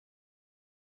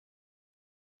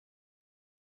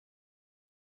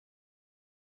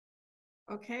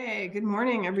Okay, good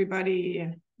morning, everybody.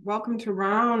 Welcome to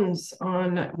Rounds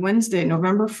on Wednesday,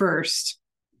 November 1st.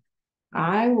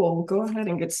 I will go ahead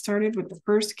and get started with the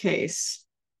first case.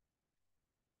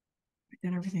 I've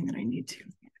done everything that I need to.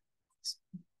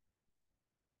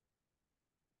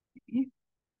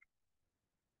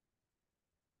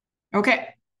 Okay.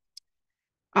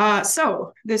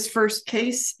 So this first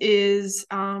case is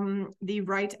the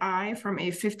right eye from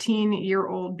a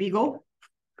 15-year-old beagle,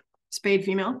 spayed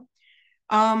female.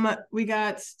 We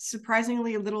got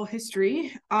surprisingly little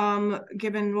history,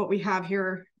 given what we have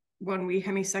here when we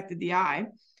hemisected the eye.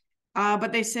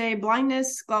 But they say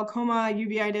blindness, glaucoma,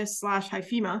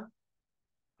 uveitis/hyphema.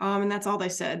 And that's all they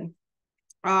said.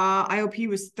 IOP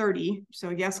was 30, so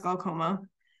yes, glaucoma.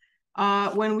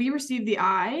 When we received the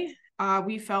eye,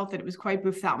 we felt that it was quite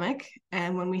ophthalmic.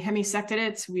 And when we hemisected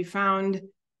it, we found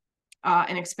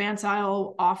an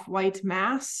expansile off-white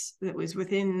mass that was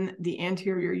within the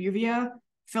anterior uvea,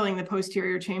 filling the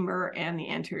posterior chamber and the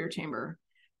anterior chamber.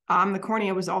 The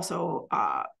cornea was also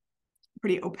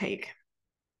pretty opaque.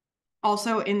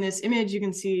 Also in this image, you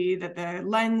can see that the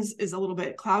lens is a little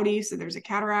bit cloudy, so there's a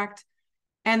cataract,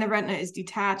 and the retina is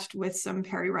detached with some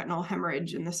periretinal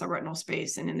hemorrhage in the subretinal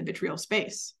space and in the vitreal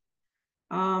space.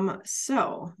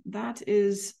 So that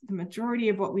is the majority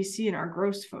of what we see in our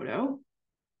gross photo.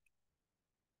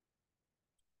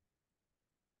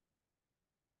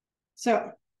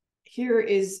 So here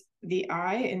is the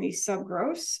eye in the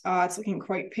subgross. It's looking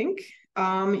quite pink.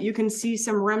 You can see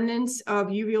some remnants of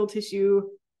uveal tissue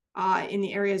in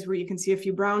the areas where you can see a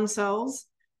few brown cells.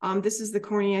 This is the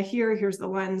cornea here. Here's the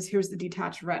lens. Here's the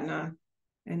detached retina.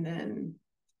 And then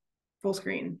full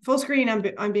screen. Full screen,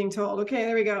 I'm being told. Okay,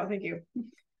 there we go. Thank you.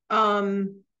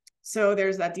 So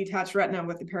there's that detached retina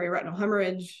with the periretinal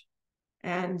hemorrhage.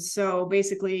 And so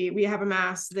basically we have a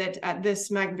mass that at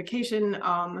this magnification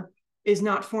is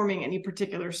not forming any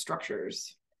particular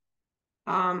structures.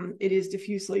 It is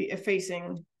diffusely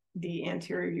effacing the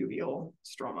anterior uveal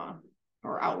stroma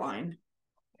or outline.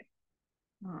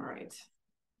 All right.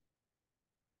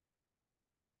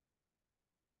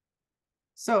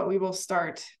 So we will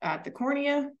start at the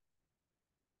cornea.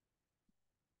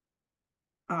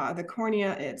 The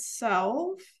cornea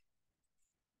itself,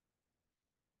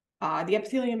 the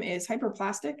epithelium is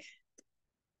hyperplastic.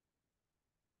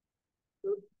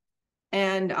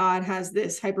 And it has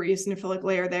this hypereosinophilic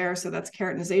layer there, so that's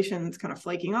keratinization that's kind of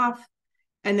flaking off.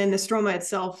 And then the stroma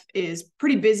itself is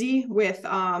pretty busy with,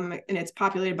 and it's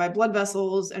populated by blood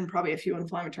vessels and probably a few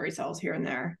inflammatory cells here and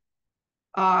there.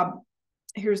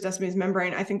 Here's Descemet's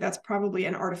membrane. I think that's probably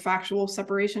an artifactual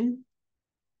separation.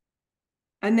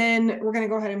 And then we're going to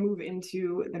go ahead and move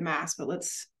into the mass, but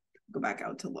let's go back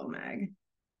out to low mag.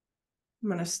 I'm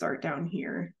going to start down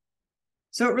here.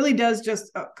 So it really does just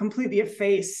completely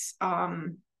efface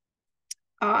the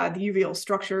uveal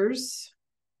structures.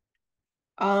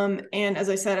 And as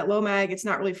I said, at low mag, it's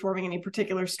not really forming any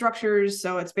particular structures.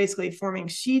 So it's basically forming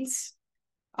sheets.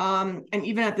 And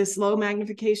even at this low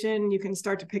magnification, you can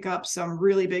start to pick up some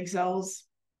really big cells.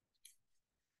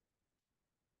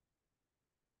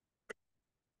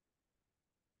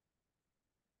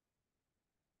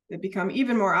 They become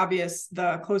even more obvious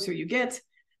the closer you get.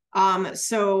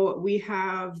 So we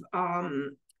have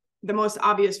the most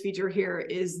obvious feature here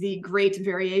is the great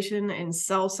variation in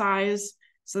cell size.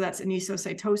 So that's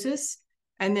anisocytosis.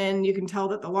 And then you can tell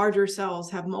that the larger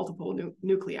cells have multiple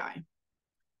nuclei.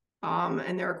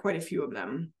 And there are quite a few of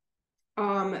them.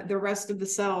 The rest of the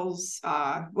cells,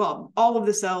 well, all of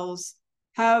the cells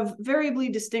have variably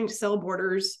distinct cell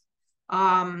borders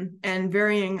and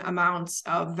varying amounts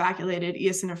of vacuolated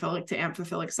eosinophilic to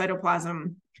amphiphilic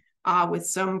cytoplasm with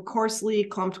some coarsely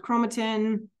clumped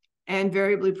chromatin and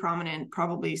variably prominent,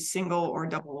 probably single or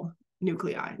double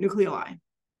nucleoli.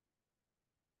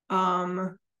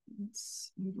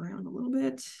 Let's move around a little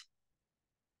bit.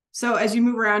 So as you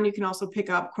move around, you can also pick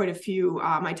up quite a few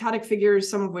mitotic figures,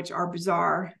 some of which are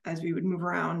bizarre as we would move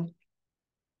around.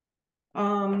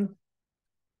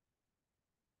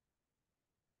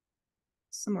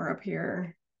 Somewhere up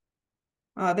here,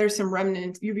 there's some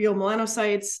remnant uveal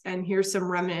melanocytes, and here's some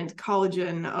remnant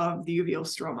collagen of the uveal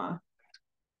stroma.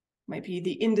 Might be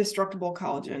the indestructible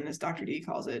collagen, as Dr. D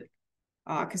calls it,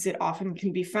 because it often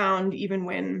can be found even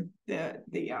when the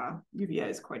uvea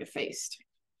is quite effaced.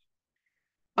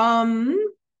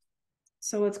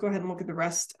 So let's go ahead and look at the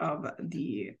rest of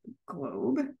the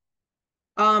globe.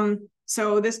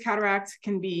 So this cataract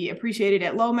can be appreciated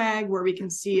at low mag, where we can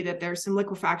see that there's some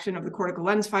liquefaction of the cortical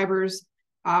lens fibers,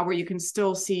 where you can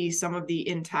still see some of the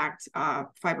intact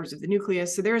fibers of the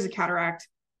nucleus. So there is a cataract.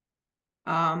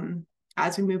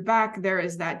 As we move back, there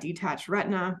is that detached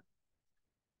retina.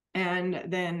 And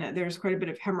then there's quite a bit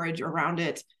of hemorrhage around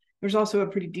it. There's also a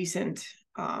pretty decent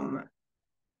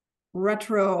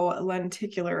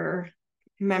retrolenticular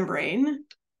membrane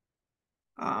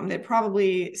that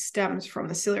probably stems from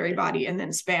the ciliary body and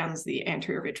then spans the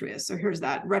anterior vitreous. So here's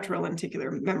that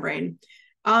retrolenticular membrane.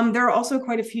 There are also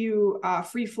quite a few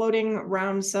free-floating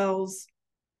round cells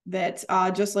that,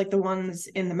 just like the ones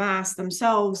in the mass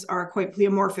themselves, are quite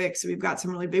pleomorphic. So we've got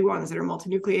some really big ones that are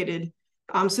multinucleated.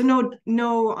 So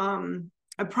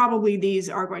probably these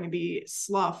are going to be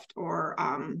sloughed or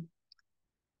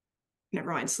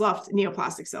never mind, sloughed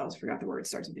neoplastic cells. Forgot the word,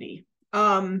 starts with an E.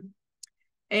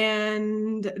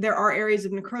 And there are areas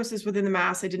of necrosis within the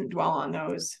mass. I didn't dwell on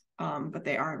those, but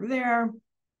they are there.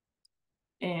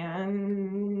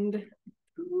 And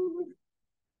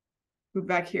move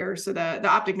back here. So the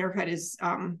optic nerve head is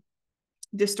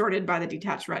distorted by the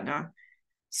detached retina.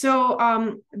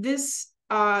 So this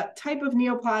type of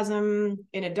neoplasm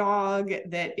in a dog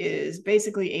that is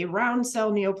basically a round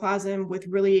cell neoplasm with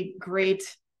really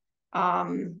great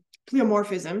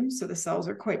pleomorphism. So the cells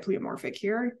are quite pleomorphic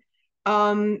here.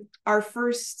 Our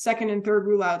first, second, and third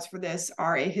rule outs for this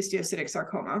are a histiocytic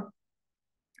sarcoma.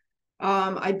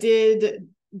 I did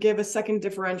give a second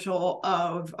differential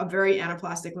of a very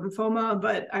anaplastic lymphoma,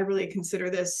 but I really consider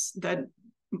this the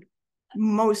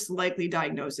most likely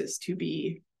diagnosis to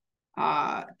be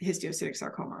histiocytic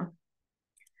sarcoma.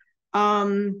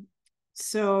 Once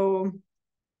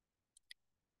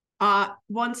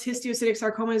histiocytic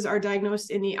sarcomas are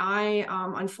diagnosed in the eye,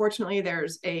 unfortunately,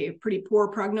 there's a pretty poor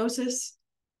prognosis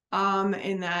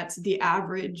in that the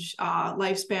average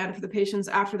lifespan for the patients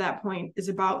after that point is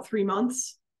about 3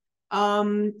 months.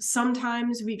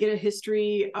 Sometimes we get a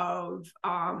history of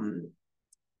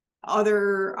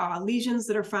other lesions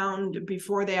that are found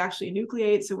before they actually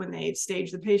enucleate, so when they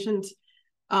stage the patient.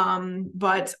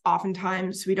 But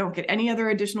oftentimes we don't get any other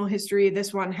additional history.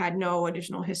 This one had no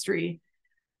additional history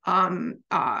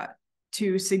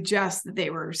to suggest that they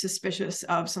were suspicious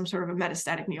of some sort of a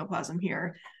metastatic neoplasm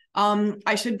here.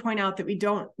 I should point out that we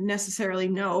don't necessarily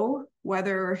know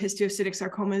whether histiocytic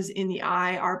sarcomas in the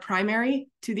eye are primary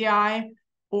to the eye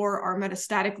or are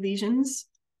metastatic lesions.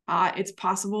 It's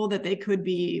possible that they could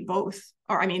be both,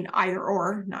 or I mean, either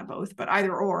or, not both, but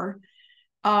either or.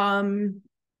 Yeah,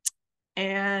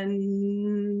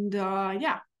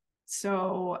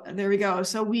 so there we go.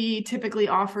 So we typically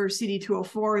offer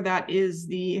CD204. That is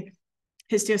the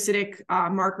histiocytic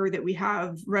marker that we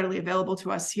have readily available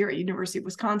to us here at University of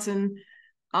Wisconsin.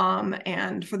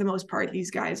 And for the most part,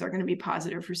 these guys are going to be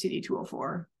positive for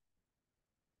CD204.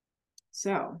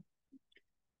 So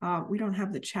we don't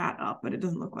have the chat up, but it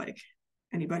doesn't look like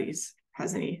anybody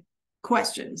has any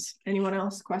questions. Anyone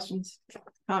else? Questions?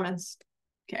 Comments?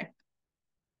 Okay.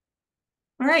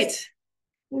 All right.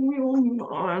 Then we will move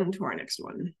on to our next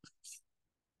one.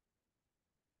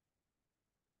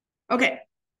 Okay.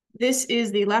 This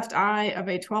is the left eye of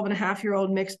a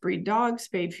 12-and-a-half-year-old mixed breed dog,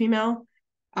 spayed female.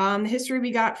 The history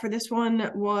we got for this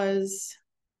one was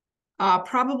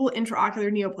probable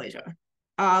intraocular neoplasia.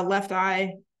 Left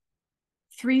eye,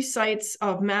 3 sites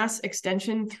of mass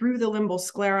extension through the limbal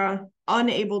sclera,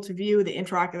 unable to view the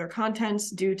intraocular contents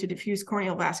due to diffuse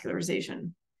corneal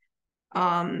vascularization.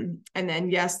 And then,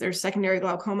 yes, there's secondary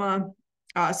glaucoma.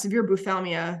 Severe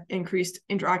buphalmia, increased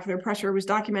intraocular pressure, was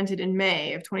documented in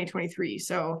May of 2023.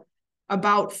 So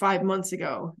about 5 months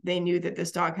ago, they knew that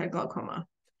this dog had glaucoma.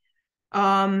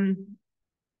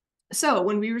 So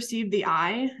when we received the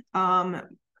eye,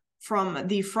 from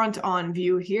the front on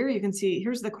view here, you can see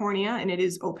here's the cornea, and it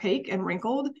is opaque and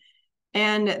wrinkled.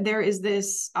 And there is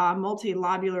this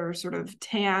multilobular sort of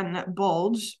tan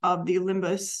bulge of the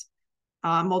limbus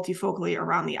multifocally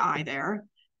around the eye there.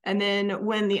 And then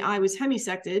when the eye was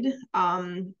hemisected,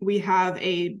 we have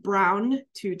a brown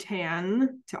to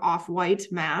tan to off-white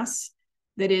mass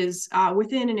that is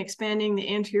within and expanding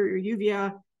the anterior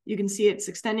uvea. You can see it's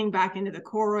extending back into the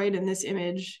choroid in this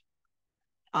image.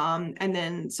 And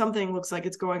then something looks like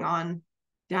it's going on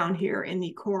down here in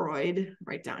the choroid,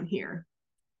 right down here.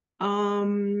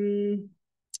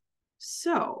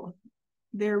 So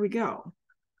there we go.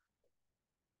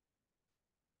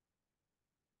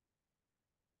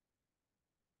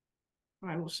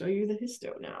 I will show you the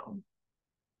histo now.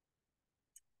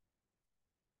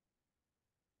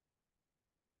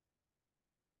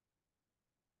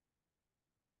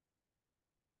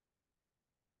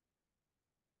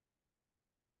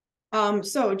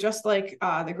 So just like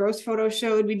the gross photo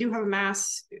showed, we do have a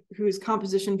mass whose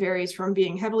composition varies from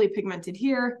being heavily pigmented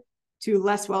here to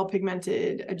less well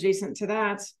pigmented adjacent to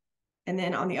that. And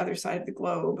then on the other side of the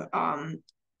globe,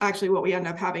 actually what we end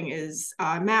up having is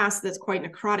a mass that's quite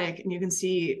necrotic, and you can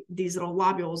see these little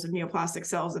lobules of neoplastic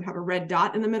cells that have a red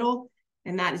dot in the middle,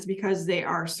 and that is because they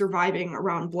are surviving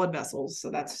around blood vessels.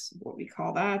 So that's what we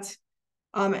call that.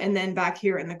 And then back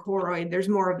here in the choroid, there's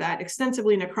more of that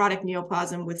extensively necrotic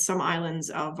neoplasm with some islands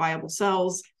of viable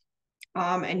cells.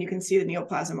 And you can see the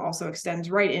neoplasm also extends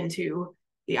right into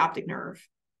the optic nerve.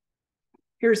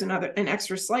 Here's an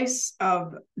extra slice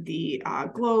of the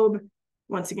globe.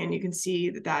 Once again, you can see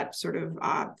that sort of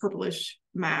purplish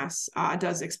mass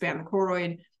does expand the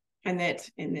choroid, and that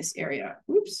in this area,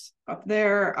 oops, up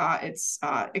there, it's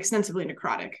extensively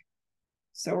necrotic.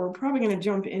 So we're probably going to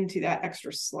jump into that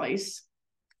extra slice.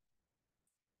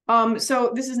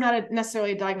 So this is not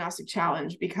necessarily a diagnostic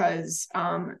challenge because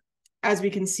as we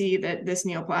can see that this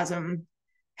neoplasm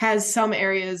has some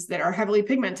areas that are heavily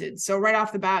pigmented. So right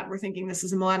off the bat, we're thinking this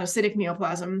is a melanocytic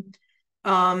neoplasm.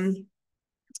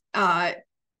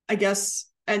 I guess,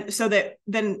 and so that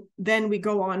then we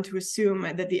go on to assume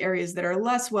that the areas that are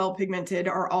less well pigmented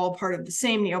are all part of the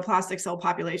same neoplastic cell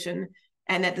population,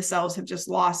 and that the cells have just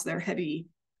lost their heavy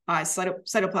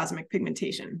cytoplasmic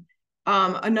pigmentation.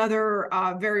 Another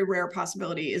very rare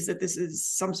possibility is that this is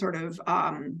some sort of,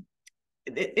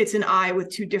 it's an eye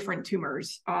with two different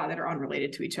tumors that are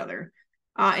unrelated to each other.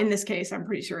 In this case, I'm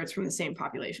pretty sure it's from the same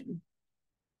population.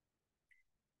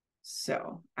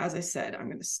 So as I said, I'm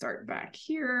going to start back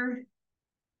here.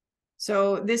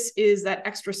 So this is that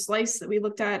extra slice that we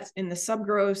looked at in the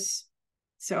subgross.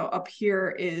 So up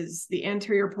here is the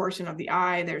anterior portion of the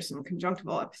eye. There's some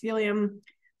conjunctival epithelium.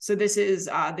 So this is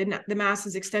the mass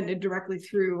is extended directly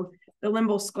through the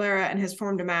limbal sclera and has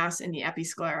formed a mass in the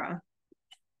episclera.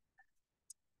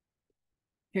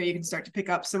 Here you can start to pick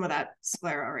up some of that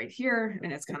sclera right here,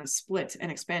 and it's kind of split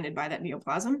and expanded by that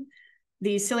neoplasm.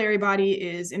 The ciliary body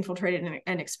is infiltrated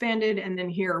and expanded, and then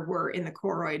here we're in the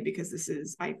choroid because this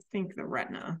is, I think, the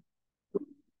retina.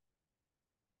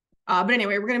 But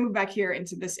anyway, we're going to move back here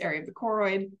into this area of the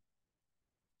choroid.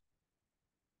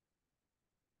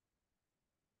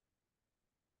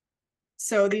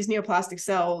 So these neoplastic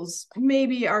cells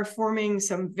maybe are forming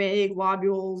some vague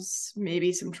lobules,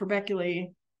 maybe some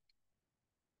trabeculae.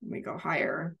 Let me go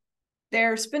higher.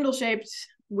 They're spindle-shaped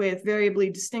with variably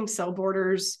distinct cell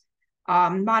borders,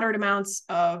 moderate amounts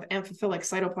of amphiphilic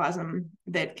cytoplasm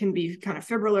that can be kind of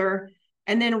fibrillar.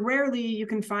 And then rarely you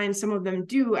can find some of them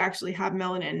do actually have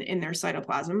melanin in their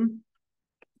cytoplasm.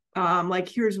 Like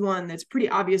here's one that's pretty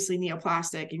obviously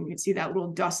neoplastic, and you can see that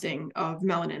little dusting of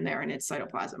melanin there in its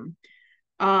cytoplasm.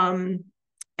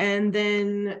 And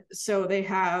then, so they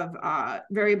have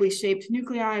variably shaped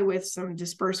nuclei with some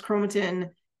dispersed chromatin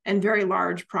and very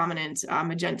large prominent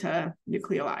magenta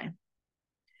nucleoli.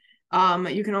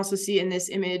 You can also see in this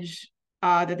image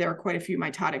that there are quite a few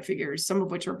mitotic figures, some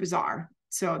of which are bizarre.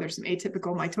 So there's some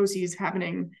atypical mitoses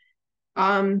happening.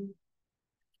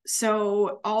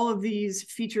 So all of these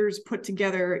features put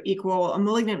together equal a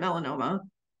malignant melanoma,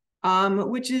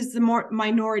 which is the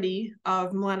minority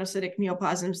of melanocytic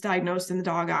neoplasms diagnosed in the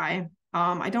dog eye.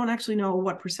 I don't actually know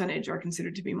what percentage are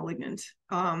considered to be malignant.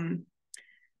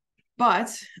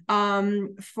 But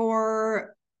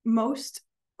for most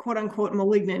quote unquote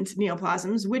malignant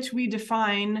neoplasms, which we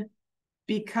define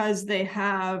because they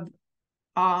have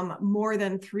more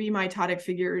than 3 mitotic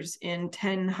figures in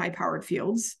 10 high-powered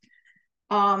fields.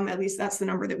 At least that's the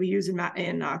number that we use in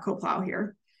Coplow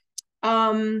here.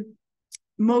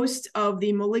 Most of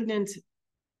the malignant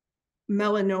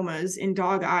melanomas in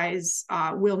dog eyes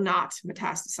will not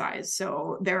metastasize.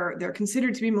 So they're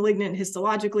considered to be malignant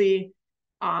histologically,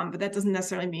 but that doesn't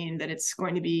necessarily mean that it's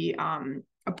going to be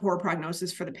a poor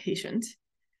prognosis for the patient.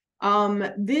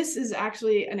 This is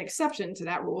actually an exception to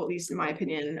that rule, at least in my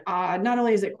opinion. Not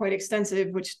only is it quite extensive,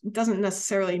 which doesn't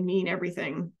necessarily mean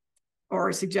everything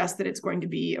or suggest that it's going to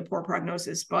be a poor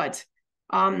prognosis, but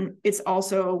it's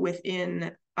also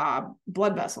within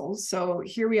blood vessels. So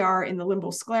here we are in the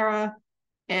limbal sclera,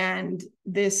 and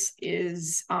this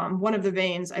is one of the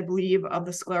veins, I believe, of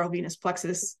the scleral venous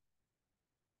plexus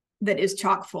that is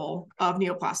chock full of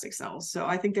neoplastic cells. So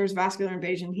I think there's vascular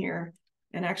invasion here.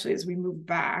 And actually, as we move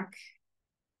back,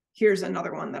 here's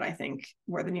another one that I think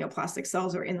where the neoplastic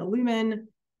cells are in the lumen.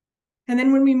 And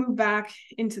then when we move back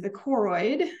into the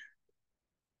choroid,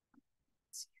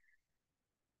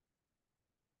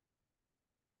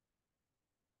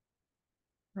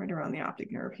 right around the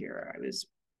optic nerve here, I was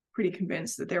pretty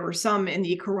convinced that there were some in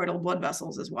the choroidal blood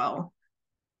vessels as well.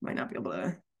 Might not be able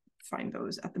to find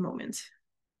those at the moment.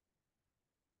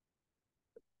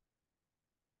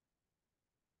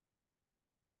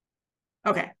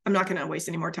 Okay, I'm not going to waste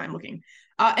any more time looking.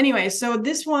 Anyway, so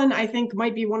this one I think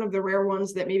might be one of the rare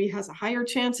ones that maybe has a higher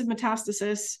chance of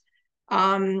metastasis.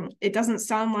 It doesn't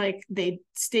sound like they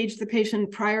staged the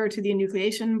patient prior to the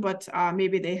enucleation, but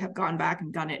maybe they have gone back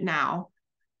and done it now.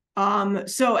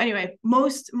 So anyway,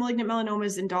 most malignant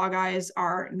melanomas in dog eyes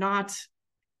are not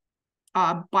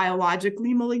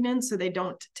biologically malignant, so they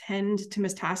don't tend to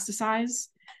metastasize.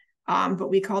 But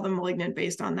we call them malignant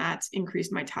based on that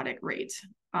increased mitotic rate.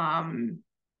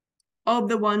 Of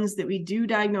the ones that we do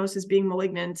diagnose as being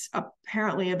malignant,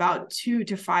 apparently about 2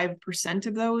 to 5%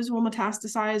 of those will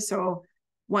metastasize. So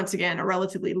once again, a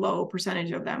relatively low percentage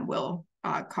of them will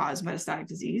cause metastatic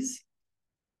disease.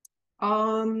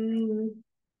 And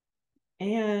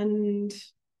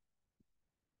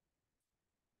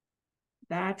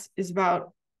that is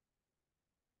about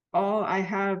all I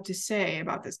have to say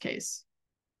about this case.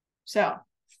 So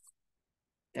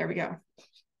there we go.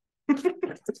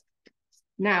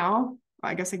 Now,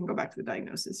 I guess I can go back to the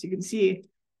diagnosis. You can see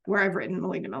where I've written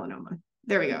malignant melanoma.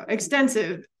 There we go.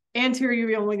 Extensive anterior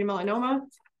uveal malignant melanoma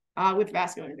with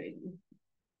vascular invasion.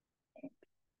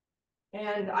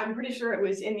 And I'm pretty sure it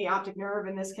was in the optic nerve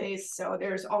in this case. So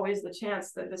there's always the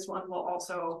chance that this one will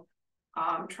also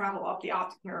travel up the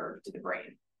optic nerve to the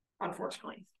brain,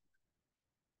 unfortunately.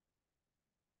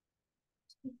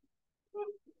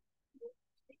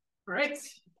 All right.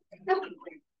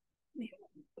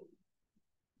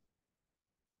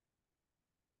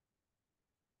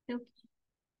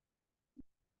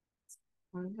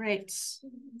 All right,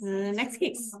 the next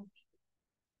case.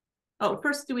 Oh,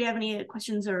 first, do we have any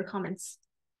questions or comments?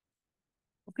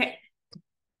 Okay.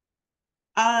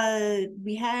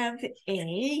 We have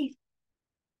a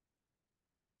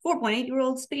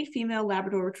 4.8-year-old spayed female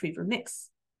Labrador Retriever mix.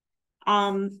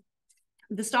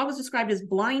 This dog was described as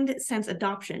blind since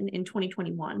adoption in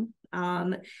 2021.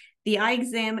 The eye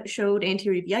exam showed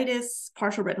anterior uveitis,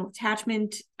 partial retinal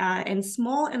detachment, and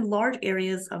small and large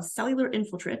areas of cellular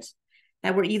infiltrate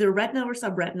that were either retina or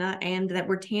subretina and that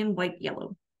were tan, white,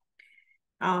 yellow.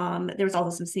 There was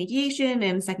also some synechiation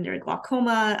and secondary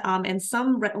glaucoma, and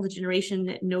some retinal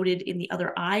degeneration noted in the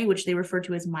other eye, which they refer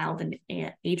to as mild and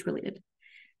age-related.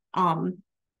 On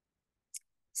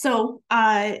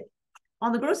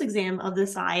the gross exam of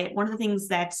this eye, one of the things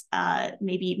that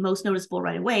may be most noticeable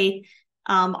right away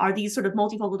are these sort of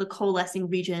multifocal coalescing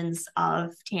regions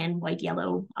of tan, white,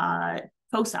 yellow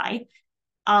foci.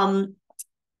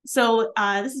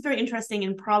 This is very interesting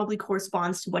and probably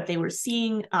corresponds to what they were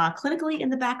seeing clinically in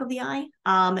the back of the eye.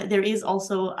 There is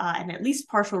also an at least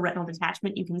partial retinal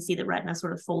detachment. You can see the retina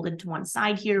sort of folded to one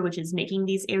side here, which is making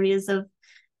these areas of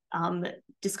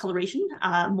discoloration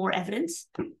more evident.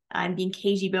 I'm being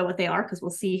cagey about what they are because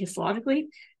we'll see histologically.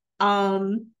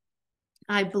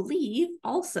 I believe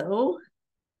also,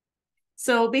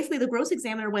 so basically the gross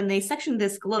examiner, when they sectioned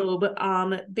this globe,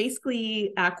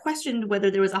 basically questioned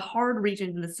whether there was a hard region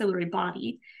in the ciliary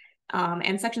body,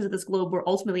 and sections of this globe were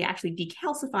ultimately actually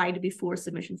decalcified before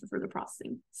submission for further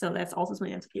processing. So that's also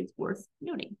something that's worth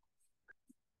noting.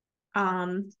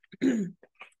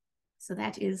 So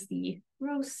that is the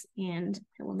gross, and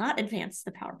I will not advance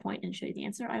the PowerPoint and show you the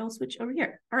answer. I will switch over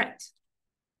here. All right.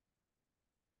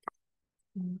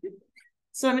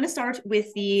 So I'm going to start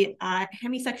with the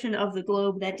hemisection of the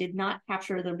globe that did not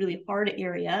capture the really hard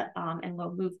area, and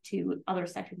we'll move to other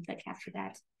sections that capture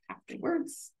that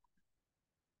afterwards.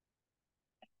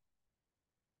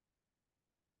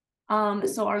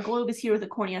 So our globe is here with the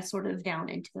cornea sort of down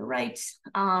and to the right.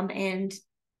 And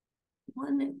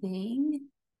one thing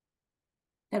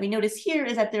that we notice here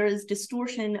is that there is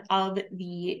distortion of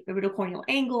the iridocorneal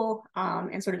angle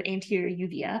and sort of anterior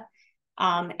uvea.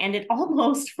 And it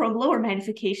almost, from lower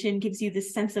magnification, gives you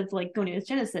this sense of like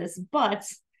goniogenesis. But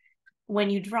when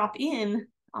you drop in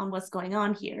on what's going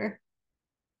on here,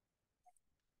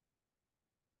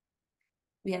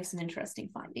 we have some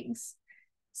interesting findings.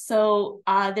 So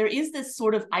there is this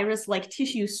sort of iris-like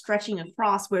tissue stretching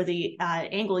across where the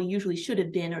angle usually should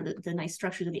have been, or the nice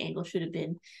structures of the angle should have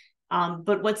been.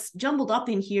 But what's jumbled up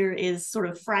in here is sort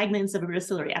of fragments of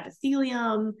iridociliary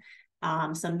epithelium,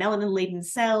 some melanin-laden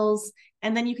cells,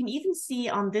 and then you can even see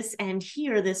on this end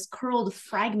here, this curled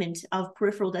fragment of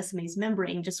peripheral Descemet's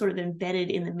membrane just sort of embedded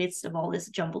in the midst of all this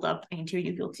jumbled up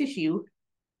anterior uveal tissue.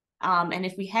 And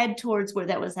if we head towards where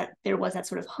there was that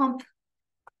sort of hump,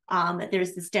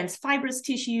 there's this dense fibrous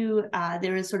tissue,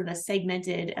 there is sort of a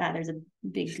segmented, there's a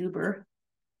big goober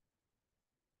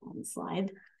on the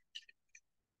slide.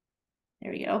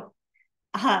 There we go.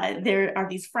 There are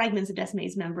these fragments of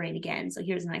Descemet's membrane again. So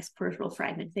here's a nice peripheral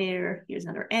fragment there. Here's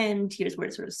another end. Here's where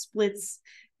it sort of splits.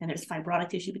 And there's fibrotic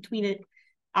tissue between it.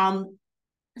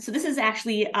 So this is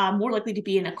actually more likely to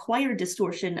be an acquired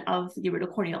distortion of the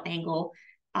iridocorneal angle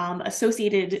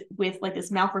associated with like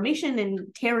this malformation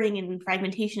and tearing and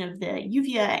fragmentation of the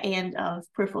uvea and of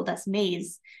peripheral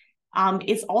desmase.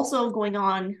 It's also going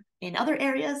on in other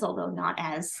areas, although not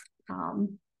as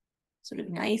sort of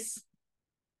nice.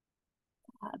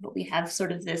 But we have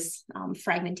sort of this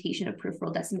fragmentation of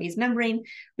peripheral desmase membrane.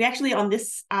 We actually on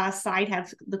this side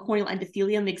have the corneal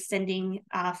endothelium extending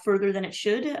further than it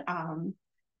should,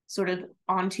 sort of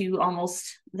onto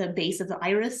almost the base of the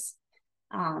iris,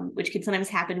 which can sometimes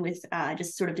happen with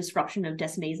just sort of disruption of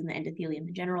desmase in the endothelium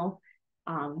in general.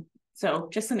 So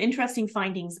just some interesting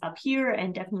findings up here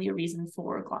and definitely a reason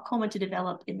for glaucoma to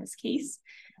develop in this case.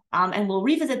 And we'll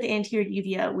revisit the anterior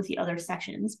uvea with the other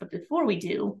sections. But before we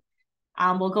do,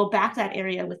 we'll go back to that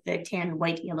area with the tan,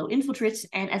 white, yellow infiltrate.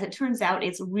 And as it turns out,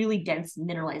 it's really dense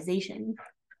mineralization.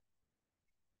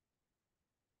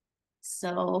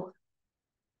 So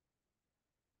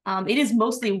it is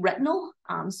mostly retinal.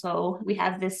 So we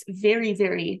have this very,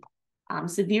 very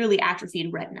severely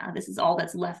atrophied retina. This is all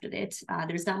that's left of it.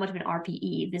 There's not much of an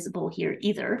RPE visible here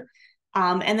either.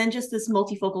 And then just this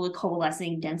multifocal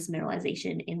coalescing dense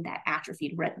mineralization in that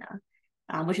atrophied retina,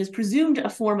 which is presumed a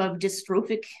form of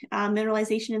dystrophic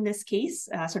mineralization in this case,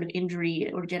 sort of injury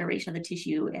or degeneration of the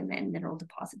tissue and then mineral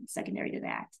deposit secondary to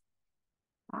that.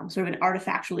 Sort of an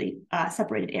artifactually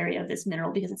separated area of this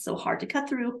mineral because it's so hard to cut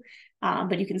through,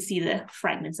 but you can see the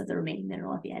fragments of the remaining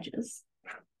mineral at the edges.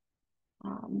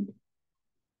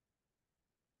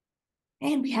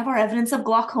 And we have our evidence of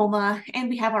glaucoma, and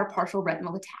we have our partial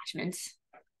retinal detachment.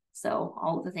 So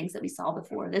all of the things that we saw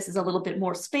before. This is a little bit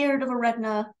more spared of a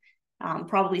retina,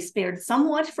 probably spared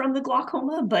somewhat from the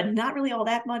glaucoma, but not really all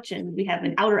that much. And we have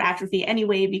an outer atrophy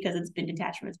anyway because it's been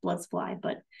detached from its blood supply,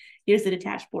 but here's the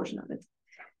detached portion of it.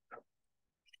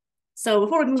 So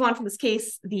before we move on from this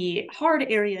case, the hard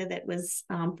area that was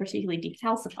particularly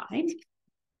decalcified,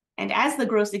 and as the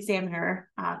gross examiner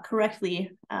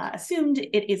correctly assumed,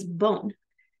 it is bone.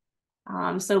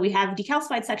 So we have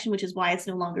decalcified section, which is why it's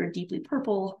no longer deeply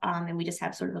purple, and we just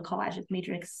have sort of a collagic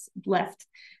matrix left.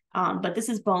 But this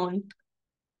is bone,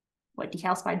 what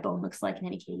decalcified bone looks like in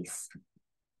any case.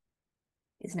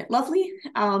 Isn't it lovely?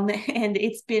 And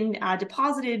it's been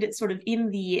deposited sort of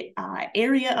in the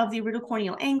area of the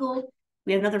iridocorneal angle.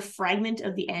 We have another fragment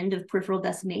of the end of peripheral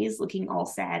desmase looking all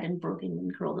sad and broken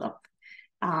and curled up.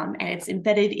 And it's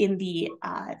embedded in the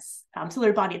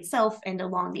ciliary body itself and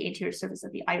along the anterior surface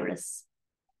of the iris.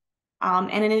 And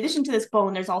in addition to this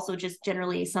bone, there's also just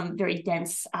generally some very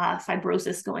dense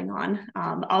fibrosis going on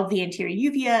of the anterior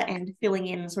uvea and filling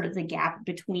in sort of the gap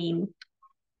between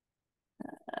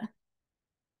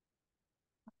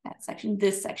that section,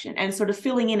 this section, and sort of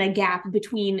filling in a gap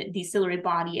between the ciliary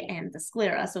body and the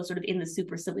sclera, so sort of in the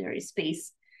supraciliary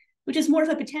space, which is more of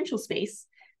a potential space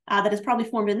that is probably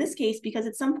formed in this case because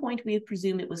at some point we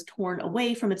presume it was torn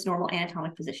away from its normal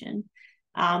anatomic position.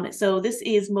 So this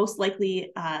is most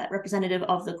likely representative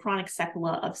of the chronic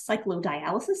sequela of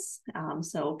cyclodialysis,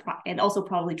 and also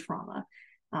probably trauma.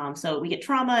 So we get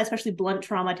trauma, especially blunt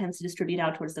trauma tends to distribute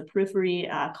out towards the periphery,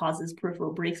 causes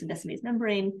peripheral breaks in desmase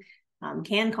membrane,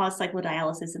 can cause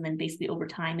cyclodialysis, and then basically over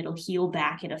time it'll heal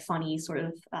back in a funny sort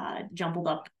of jumbled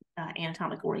up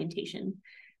anatomic orientation.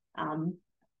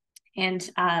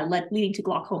 Leading to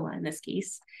glaucoma in this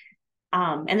case.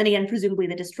 And then again, presumably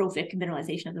the dystrophic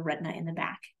mineralization of the retina in the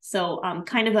back. So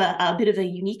kind of a bit of a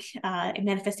unique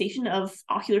manifestation of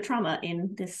ocular trauma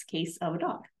in this case of a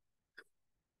dog.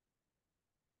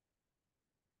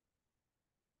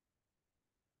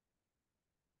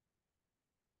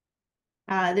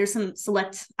 There's some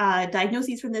select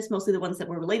diagnoses from this, mostly the ones that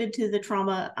were related to the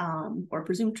trauma or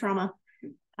presumed trauma.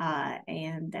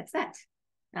 And that's that.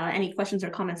 Any questions or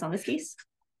comments on this case?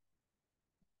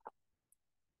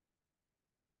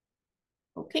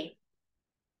 Okay.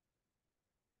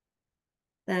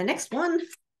 The next one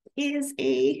is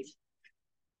a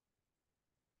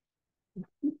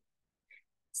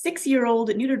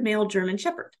 6-year-old neutered male German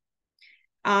Shepherd.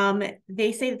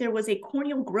 They say that there was a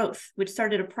corneal growth, which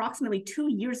started approximately 2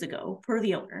 years ago, per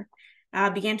the owner,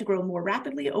 began to grow more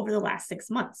rapidly over the last 6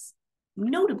 months.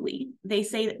 Notably, they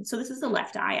say that, so this is the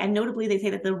left eye, and notably they say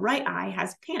that the right eye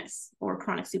has pannus, or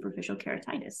chronic superficial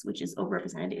keratitis, which is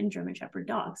overrepresented in German Shepherd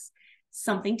dogs.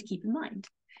 Something to keep in mind.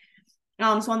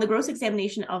 So on the gross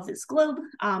examination of this globe,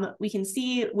 we can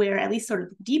see where at least sort of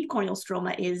deep corneal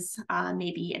stroma is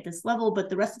maybe at this level, but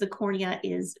the rest of the cornea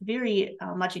is very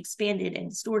much expanded and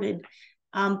distorted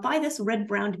by this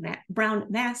red-brown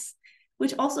mass,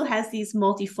 which also has these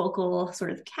multifocal sort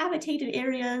of cavitated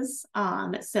areas.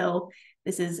 So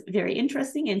this is very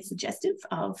interesting and suggestive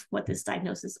of what this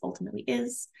diagnosis ultimately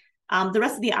is. The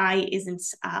rest of the eye isn't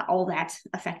all that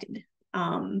affected.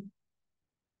 And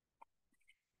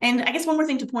I guess one more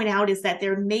thing to point out is that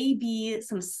there may be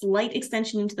some slight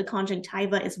extension into the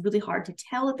conjunctiva. It's really hard to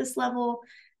tell at this level,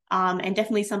 and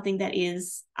definitely something that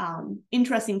is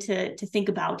interesting to think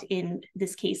about in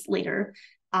this case later.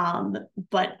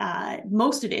 But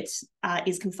most of it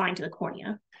is confined to the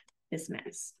cornea, this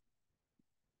mass.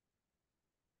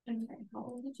 Okay, how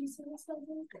old did you say this was?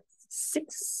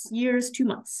 6 years, 2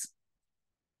 months.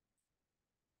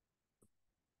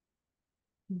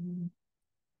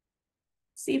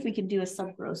 See if we can do a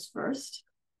subgross first.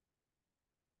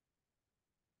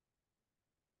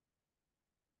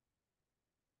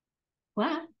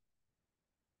 Wow.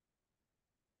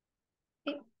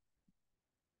 Okay.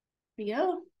 Here we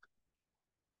go.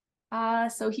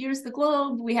 So here's the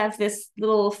globe. We have this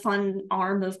little fun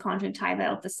arm of conjunctiva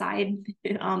out the side.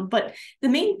 But the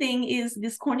main thing is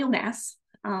this corneal mass.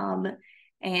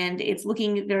 And it's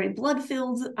looking very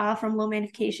blood-filled from low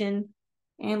magnification.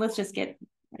 And let's just get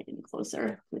right in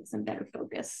closer with some better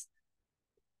focus.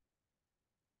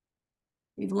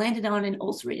 We've landed on an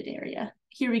ulcerated area.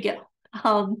 Here we go.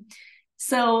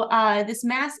 So this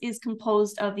mass is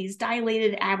composed of these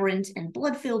dilated, aberrant, and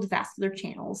blood-filled vascular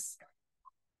channels.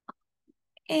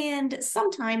 And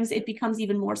sometimes it becomes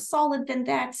even more solid than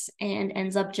that and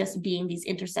ends up just being these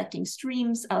intersecting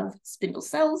streams of spindle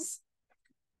cells.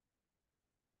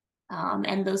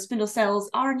 And those spindle cells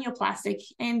are neoplastic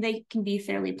and they can be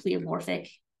fairly pleomorphic.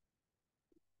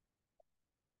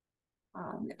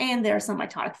 And there are some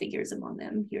mitotic figures among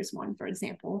them. Here's one, for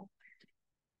example.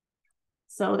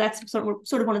 So that's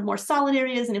sort of one of the more solid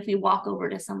areas. And if we walk over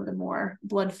to some of the more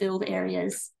blood-filled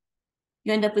areas,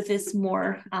 you end up with this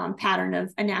more pattern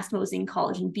of anastomosing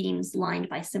collagen beams lined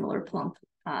by similar plump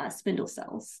spindle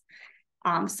cells.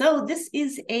 So this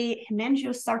is a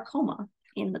hemangiosarcoma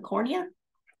in the cornea.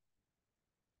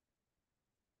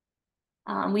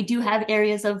 We do have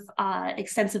areas of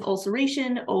extensive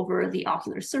ulceration over the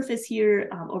ocular surface here,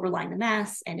 overlying the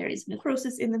mass, and areas of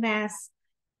necrosis in the mass,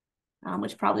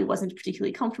 which probably wasn't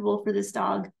particularly comfortable for this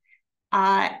dog.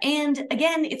 And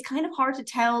again, it's kind of hard to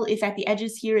tell if at the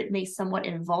edges here it may somewhat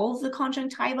involve the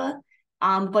conjunctiva,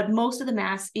 but most of the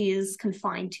mass is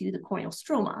confined to the corneal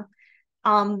stroma.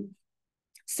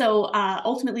 So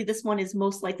ultimately, this one is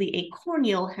most likely a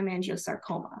corneal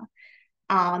hemangiosarcoma.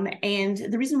 And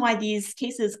the reason why these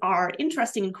cases are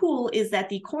interesting and cool is that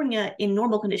the cornea in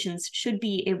normal conditions should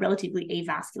be a relatively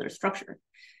avascular structure.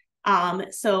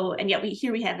 And yet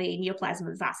here we have a neoplasm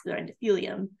of vascular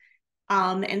endothelium.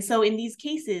 And so in these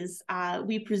cases,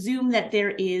 we presume that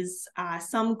there is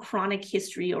some chronic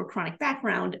history or chronic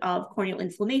background of corneal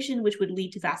inflammation, which would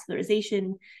lead to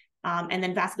vascularization, and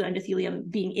then vascular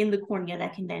endothelium being in the cornea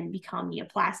that can then become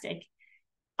neoplastic.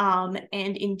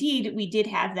 And indeed, we did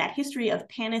have that history of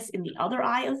pannus in the other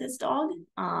eye of this dog.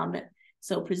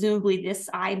 So presumably this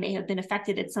eye may have been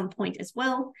affected at some point as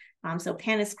well. So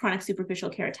pannus chronic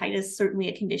superficial keratitis, certainly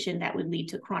a condition that would lead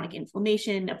to chronic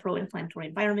inflammation, a pro-inflammatory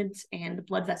environment, and the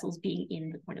blood vessels being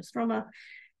in the corneal stroma.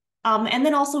 And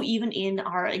then also even in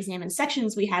our examined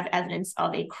sections, we have evidence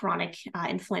of a chronic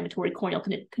inflammatory corneal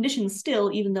condition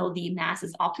still, even though the mass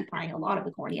is occupying a lot of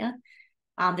the cornea.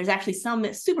 There's actually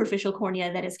some superficial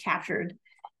cornea that is captured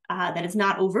that is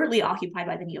not overtly occupied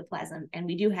by the neoplasm. And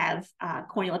we do have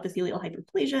corneal epithelial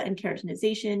hyperplasia and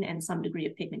keratinization and some degree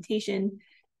of pigmentation.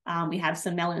 We have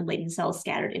some melanin-laden cells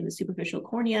scattered in the superficial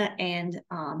cornea, and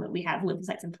we have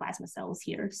lymphocytes and plasma cells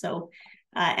here. So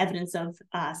evidence of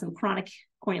some chronic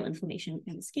corneal inflammation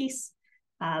in this case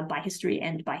by history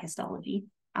and by histology.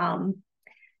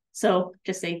 So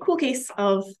just a cool case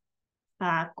of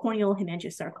corneal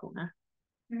hemangiosarcoma.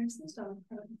 Where's this dog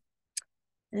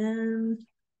from?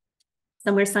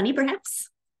 Somewhere sunny, perhaps.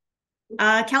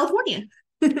 California.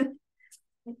 You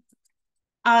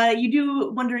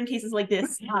do wonder in cases like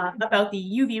this about the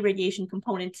UV radiation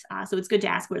component, so it's good to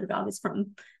ask where the dog is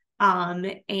from.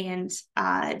 And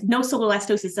no solar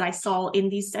elastosis that I saw in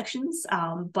these sections,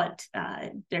 but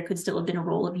there could still have been a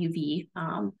role of UV,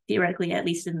 theoretically, at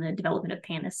least in the development of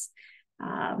pannus.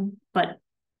 But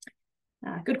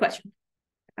good question.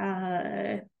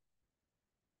 I'm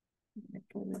gonna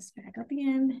pull this back up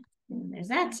again. And there's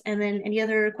that. And then any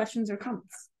other questions or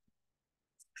comments?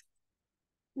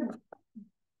 No.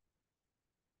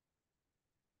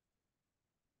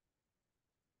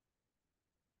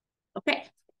 Okay.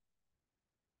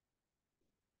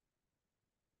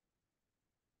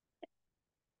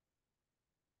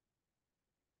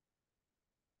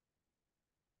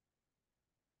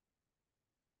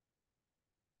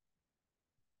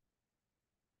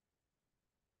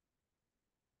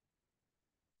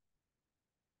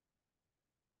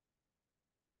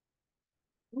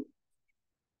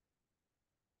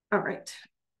 All right.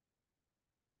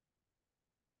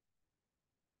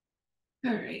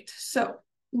 All right, so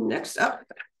next up,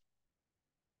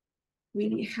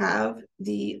 we have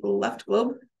the left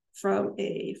lobe from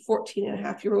a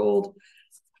 14-and-a-half-year-old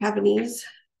Havanese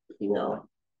female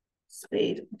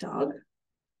spayed dog.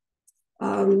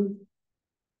 And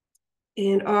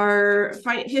our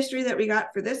history that we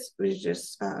got for this was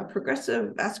just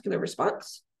progressive vascular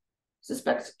response,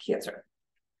 suspects cancer.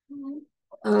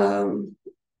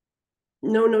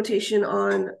 No notation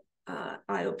on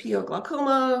IOP or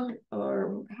glaucoma,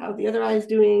 or how the other eye is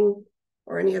doing,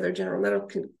 or any other general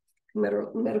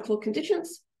medical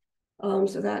conditions.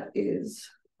 So that is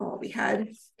all we had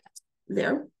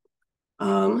there.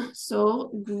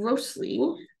 So grossly,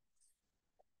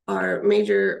 our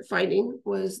major finding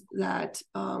was that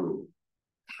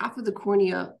half of the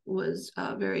cornea was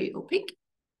very opaque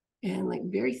and like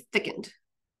very thickened.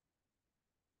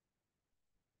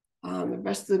 The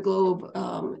rest of the globe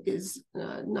is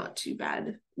not too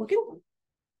bad looking.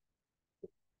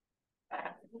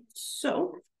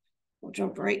 So we'll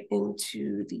jump right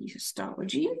into the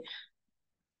histology.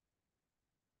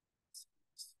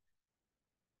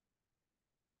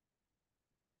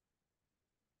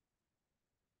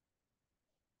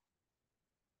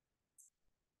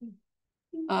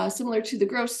 Similar to the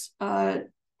gross,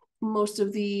 most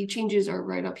of the changes are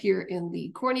right up here in the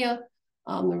cornea.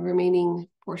 The remaining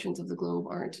portions of the globe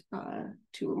aren't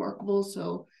too remarkable.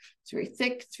 So it's very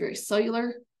thick, it's very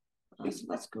cellular. So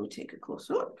let's go take a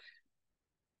closer look.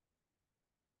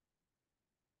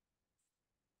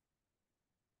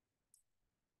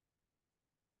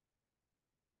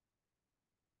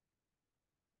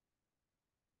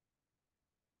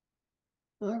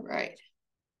 All right.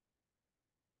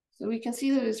 So we can see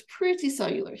that it's pretty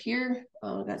cellular here.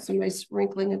 Got some nice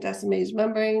wrinkling of Descemet's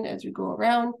membrane as we go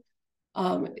around.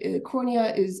 The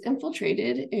cornea is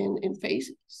infiltrated and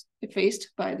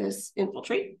effaced by this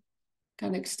infiltrate.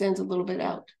 Kind of extends a little bit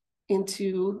out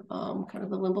into kind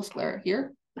of the limbal sclera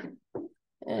here.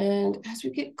 And as we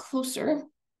get closer,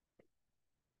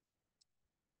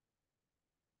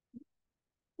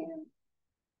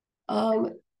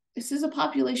 this is a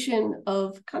population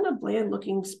of kind of bland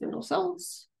looking spindle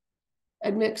cells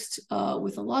admixed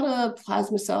with a lot of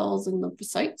plasma cells and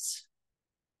lymphocytes.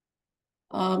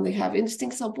 They have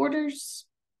indistinct cell borders,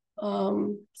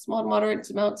 small to moderate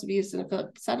amounts of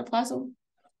eosinophilic cytoplasm.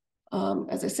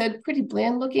 As I said, pretty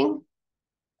bland looking.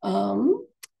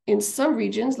 In some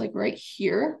regions, like right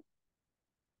here,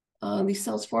 these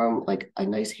cells form like a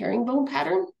nice herringbone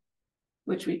pattern,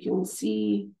 which we can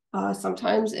see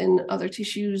sometimes in other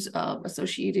tissues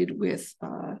associated with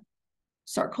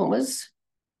sarcomas.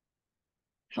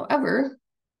 However,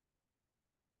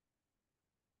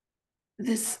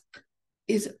 this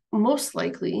is most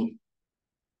likely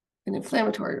an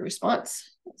inflammatory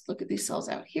response. Let's look at these cells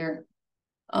out here.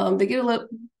 They get a little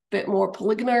bit more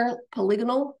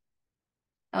polygonal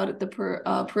out at the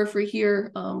periphery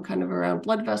here, kind of around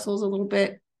blood vessels a little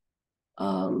bit.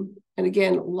 And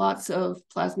again, lots of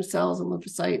plasma cells and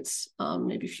lymphocytes,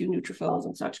 maybe a few neutrophils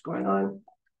and such going on.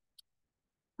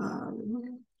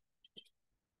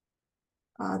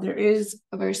 There is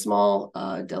a very small,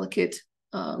 delicate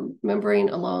membrane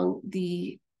along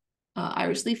the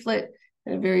iris leaflet,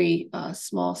 and a very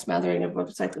small smattering of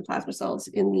lymphocytes and plasma cells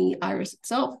in the iris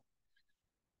itself.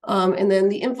 And then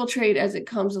the infiltrate, as it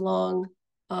comes along,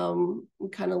 we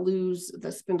kind of lose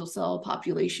the spindle cell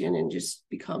population and just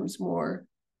becomes more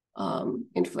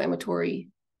inflammatory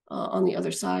on the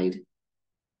other side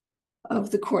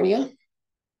of the cornea.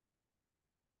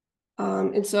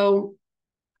 And so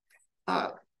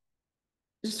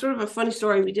just sort of a funny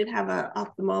story, we did have an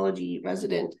ophthalmology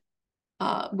resident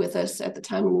with us at the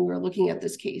time when we were looking at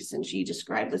this case, and she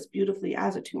described this beautifully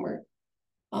as a tumor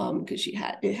because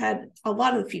it had a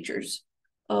lot of the features,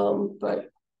 but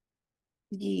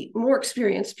the more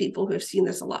experienced people who have seen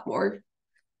this a lot more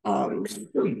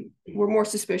were more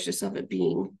suspicious of it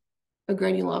being a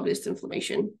granulomatous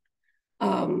inflammation.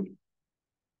 And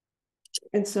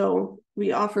so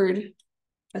we offered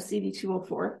a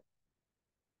CD204,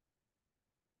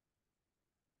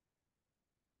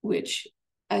 which,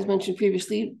 as mentioned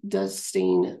previously, does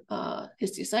stain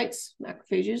histiocytes,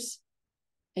 macrophages,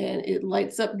 and it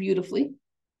lights up beautifully,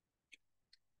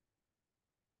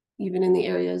 even in the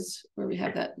areas where we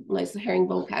have that nice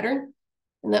herringbone pattern.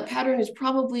 And that pattern is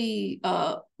probably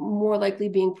more likely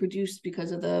being produced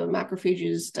because of the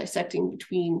macrophages dissecting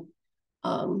between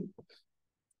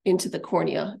into the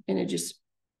cornea, and it just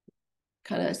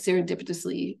kind of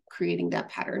serendipitously creating that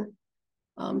pattern.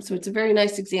 So it's a very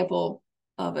nice example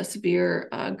of a severe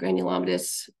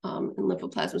granulomatous and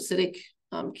lymphoplasmacytic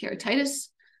keratitis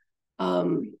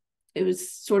It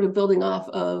was sort of building off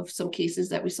of some cases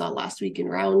that we saw last week in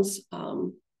rounds.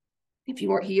 If you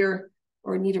weren't here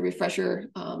or need a refresher,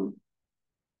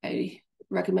 I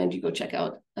recommend you go check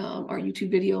out our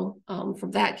YouTube video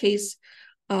from that case.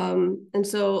 And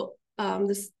so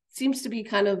this seems to be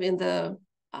kind of in the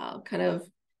kind of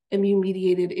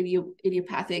immune-mediated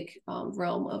idiopathic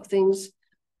realm of things,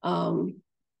 kind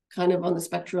of on the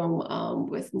spectrum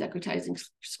with necrotizing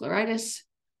scleritis.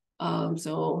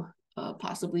 So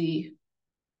possibly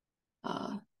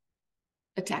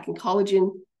attacking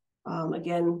collagen.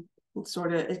 Again, it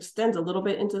sort of extends a little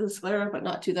bit into the sclera, but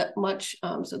not too that much.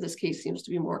 So this case seems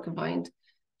to be more confined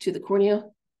to the cornea.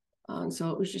 So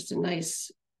it was just a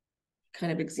nice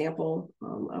kind of example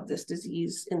of this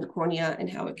disease in the cornea and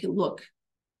how it can look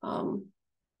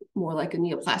more like a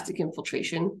neoplastic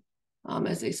infiltration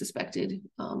as they suspected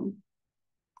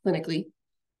clinically,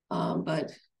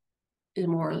 but is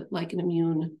more like an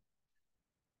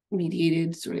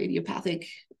immune-mediated sort of idiopathic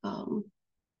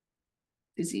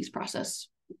disease process.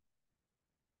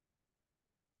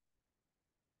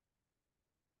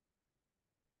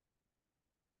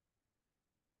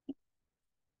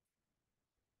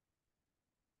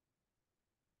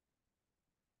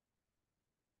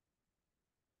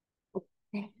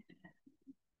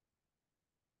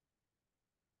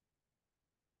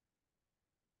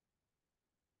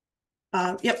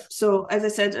 Yep. So as I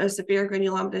said, severe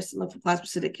granulomatous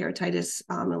lymphoplasmacytic keratitis,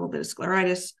 a little bit of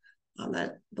scleritis on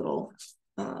that little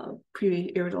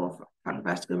pre-iridoid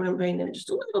fibrovascular membrane, and just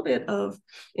a little bit of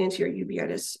anterior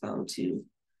uveitis to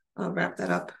wrap that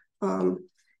up. It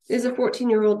is a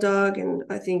 14-year-old dog, and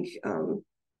I think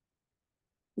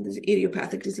these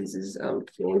idiopathic diseases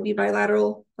can be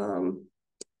bilateral.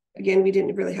 Again, we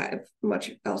didn't really have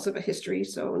much else of a history,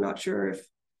 so not sure if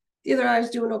the other eye is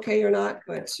doing okay or not,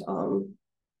 but a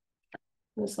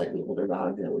slightly older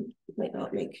dog that might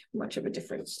not make much of a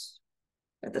difference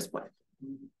at this point.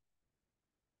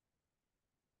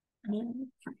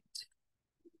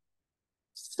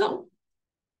 So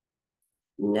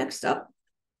next up,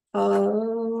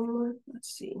 let's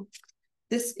see.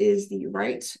 This is the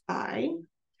right eye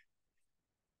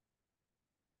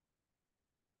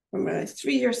from a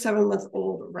 3-year,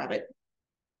 7-month-old rabbit,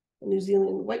 a New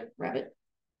Zealand white rabbit.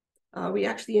 We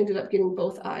actually ended up getting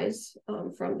both eyes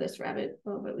from this rabbit,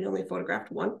 but we only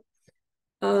photographed one.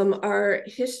 Our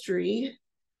history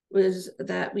was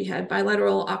that we had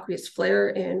bilateral aqueous flare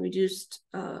and reduced,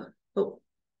 the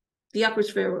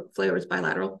aqueous flare was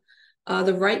bilateral.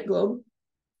 The right globe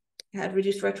had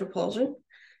reduced retropulsion,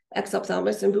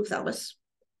 exophthalmos, and buphthalamus.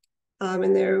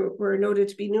 And there were noted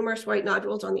to be numerous white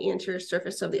nodules on the anterior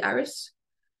surface of the iris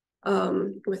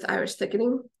with iris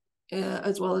thickening,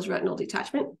 as well as retinal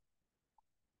detachment.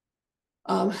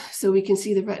 So we can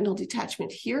see the retinal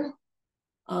detachment here.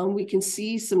 We can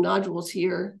see some nodules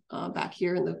here, back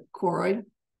here in the choroid.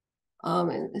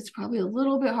 And it's probably a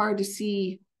little bit hard to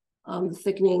see the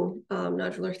thickening,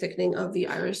 nodular thickening of the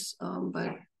iris,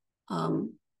 but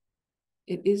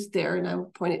it is there, and I'll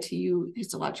point it to you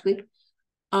histologically.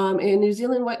 And New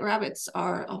Zealand white rabbits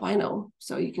are albino,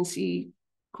 so you can see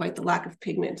quite the lack of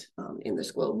pigment in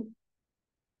this globe.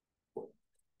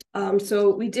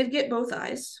 So we did get both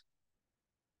eyes.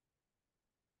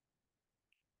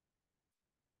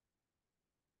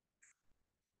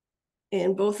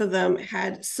 And both of them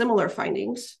had similar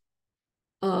findings,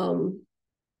 kind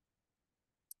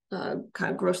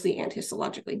of grossly and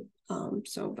histologically.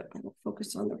 But I will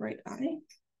focus on the right eye.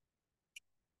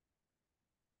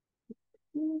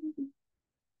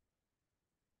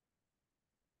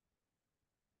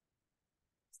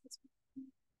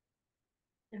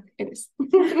 It is.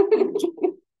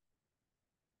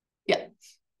 Yeah.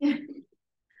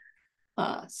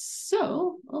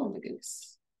 Oh my goodness.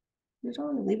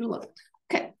 Leave it alone.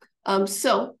 Okay.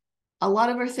 So a lot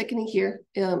of our thickening here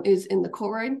is in the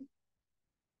choroid.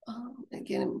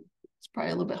 Again, it's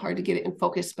probably a little bit hard to get it in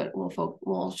focus, but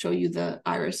we'll show you the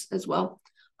iris as well.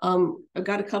 I've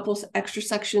got a couple extra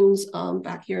sections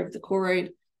back here of the choroid.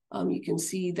 You can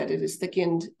see that it is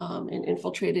thickened and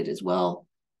infiltrated as well.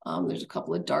 There's a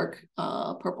couple of dark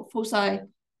purple foci,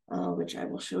 which I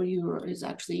will show you is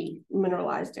actually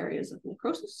mineralized areas of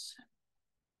necrosis.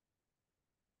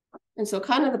 And so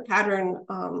kind of the pattern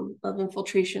of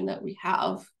infiltration that we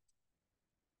have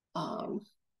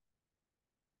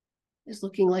is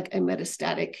looking like a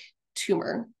metastatic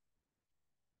tumor.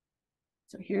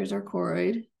 So here's our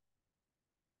choroid.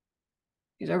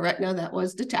 Here's our retina that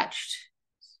was detached,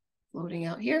 floating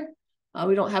out here.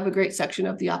 We don't have a great section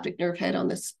of the optic nerve head on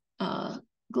this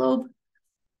globe,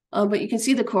 but you can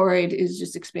see the choroid is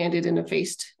just expanded and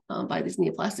effaced by these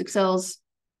neoplastic cells.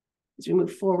 as we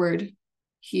move forward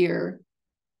here,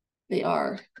 they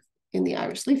are in the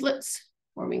iris leaflets,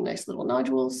 forming nice little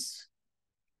nodules.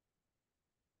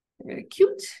 Very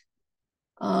cute.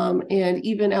 And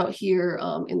even out here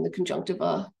in the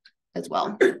conjunctiva as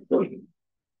well.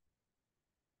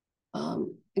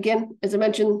 Again, as I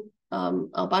mentioned,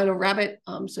 albino rabbit,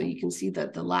 so you can see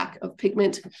that the lack of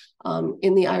pigment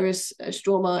in the iris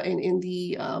stroma and in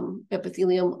the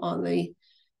epithelium on the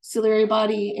ciliary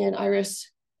body and iris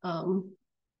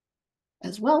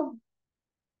as well.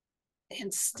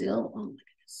 And still, oh my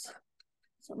goodness.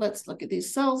 So let's look at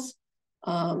these cells.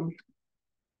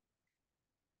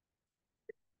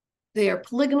 They are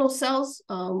polygonal cells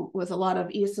with a lot of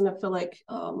eosinophilic,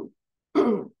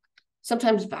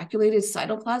 sometimes vacuolated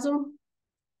cytoplasm.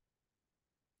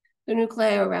 The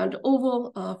nuclei are round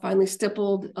oval, finely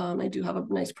stippled. I do have a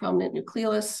nice prominent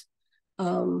nucleolus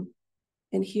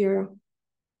in here.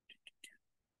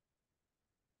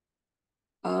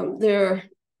 They're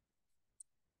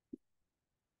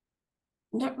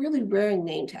not really wearing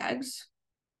name tags.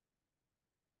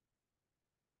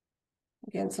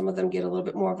 Again, some of them get a little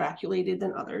bit more vacuolated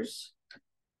than others.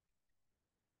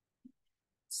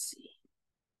 Let's see.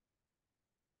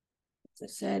 As I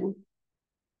said,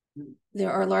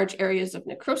 there are large areas of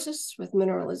necrosis with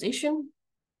mineralization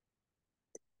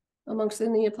amongst the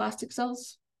neoplastic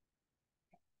cells.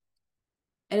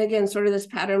 And again, sort of this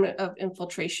pattern of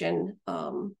infiltration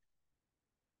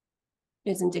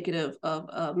is indicative of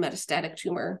a metastatic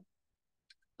tumor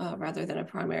rather than a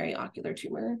primary ocular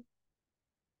tumor.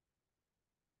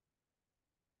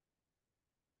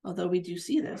 Although we do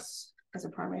see this as a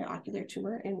primary ocular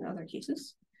tumor in other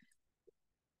cases.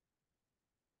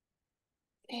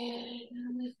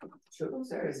 And show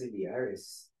those areas in the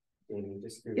iris, Jamie,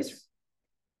 just curious. Yes.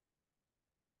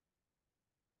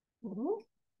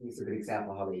 It's a good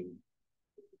example of how they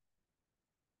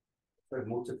sort of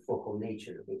multifocal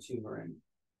nature of the tumor and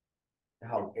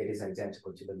how it is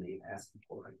identical to the name asking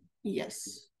for. Right?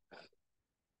 Yes.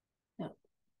 Yeah.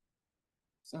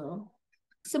 So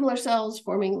similar cells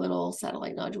forming little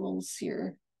satellite nodules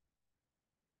here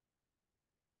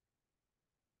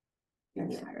in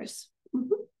the iris.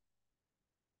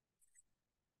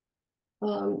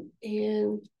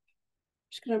 And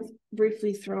just going to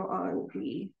briefly throw on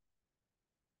the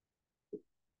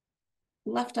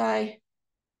left eye,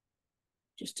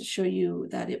 just to show you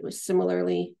that it was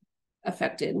similarly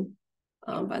affected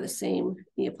by the same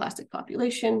neoplastic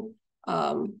population.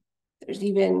 There's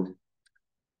even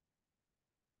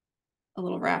a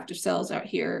little raft of cells out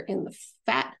here in the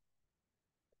fat.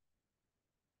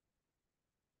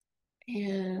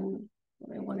 And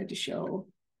what I wanted to show,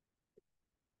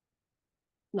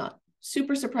 not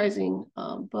super surprising,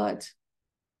 but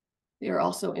they are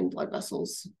also in blood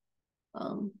vessels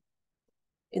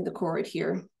in the choroid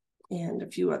here and a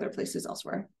few other places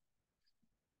elsewhere.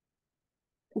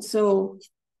 And so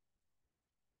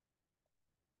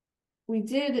we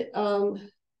did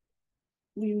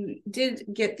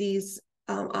get these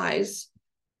eyes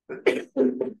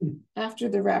after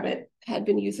the rabbit had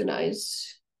been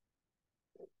euthanized.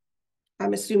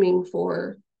 I'm assuming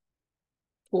for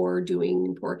poor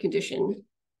condition,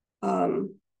 and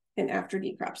after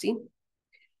necropsy.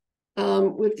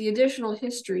 With the additional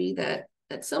history that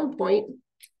at some point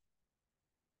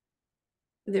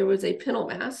there was a pinal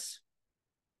mass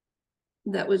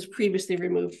that was previously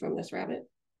removed from this rabbit.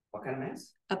 What kind of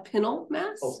mass? A pinal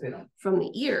mass. Oh, pinal. From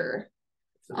the ear.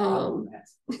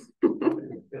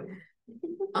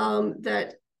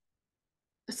 That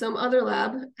some other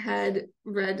lab had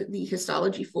read the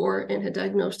histology for and had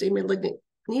diagnosed a malignant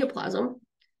neoplasm,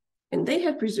 and they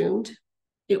had presumed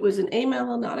it was an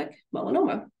amelanotic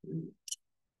melanoma.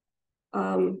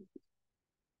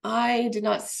 I did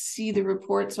not see the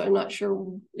report, so I'm not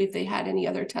sure if they had any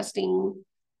other testing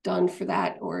done for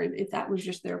that or if that was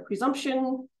just their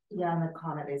presumption. Yeah, and the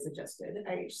comment they suggested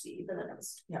IHC, but then it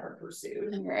was never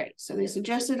pursued. All right, so they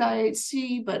suggested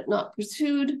IHC, but not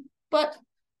pursued. But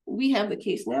we have the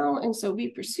case now, and so we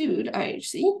pursued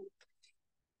IHC.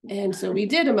 And so we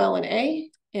did a melon A,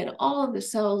 and all of the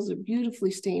cells are beautifully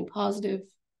stained positive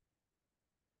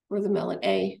for the melon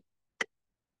A.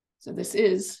 So this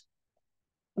is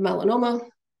a melanoma,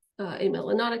 a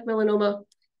melanotic melanoma,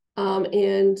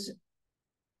 and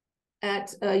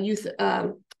at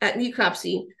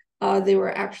necropsy, they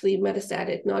were actually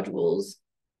metastatic nodules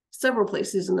several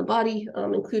places in the body,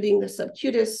 including the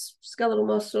subcutis, skeletal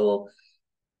muscle,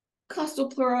 costal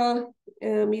pleura,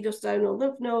 mediastinal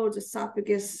lymph nodes,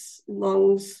 esophagus,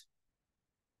 lungs,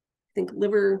 I think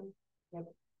liver, Yep.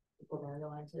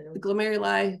 the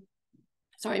glomeruli.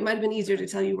 Sorry, it might have been easier to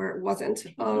tell you where it wasn't.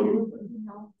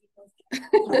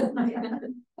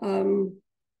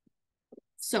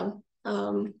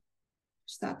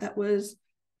 Just thought that was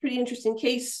pretty interesting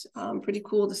case. Pretty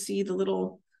cool to see the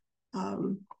little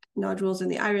nodules in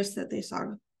the iris that they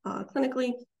saw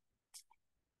clinically.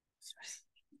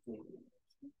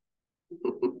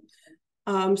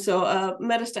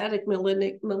 Metastatic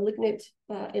malignant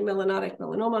amelanotic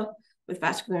melanoma with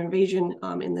vascular invasion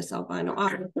in this albino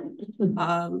eye.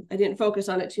 I didn't focus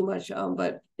on it too much,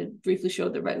 but it briefly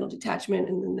showed the retinal detachment,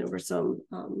 and then there were some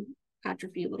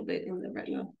atrophy a little bit in the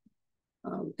retina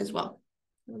as well.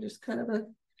 So just kind of a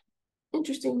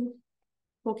interesting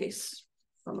whole case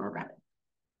from our rabbit.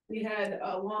 We had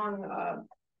a long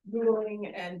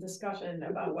Googling and discussion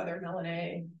about whether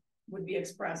melanoma would be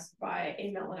expressed by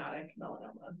amelanotic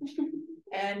melanoma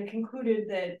and concluded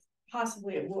that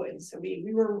possibly it would. So we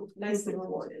were nicely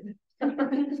rewarded.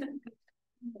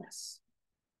 Yes.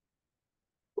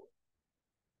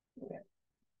 Okay.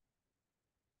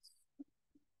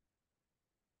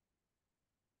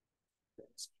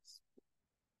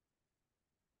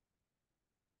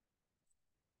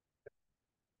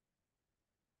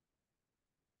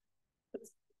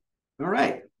 All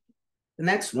right, the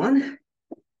next one,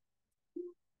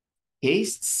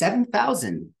 case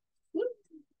 7,000.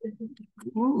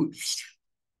 Ooh.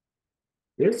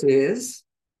 This is,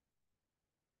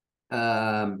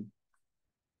 we're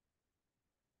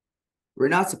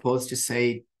not supposed to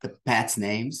say the pet's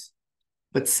names,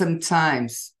 but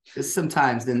sometimes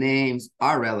the names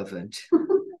are relevant,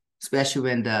 especially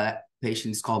when the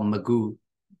patient is called Magoo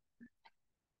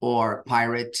or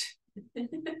Pirate,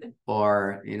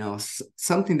 or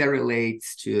something that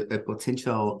relates to a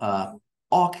potential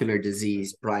ocular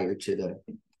disease prior to the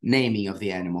naming of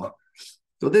the animal.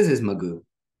 So this is Magoo,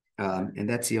 and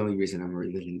that's the only reason I'm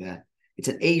revealing that. It's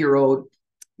an 8-year-old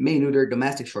Maine-neuter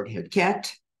domestic short-haired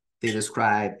cat. They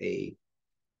describe a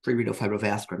preretinal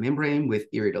fibrovascular membrane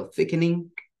with iridoid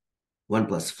thickening,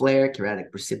 1+ flare, keratic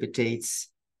precipitates,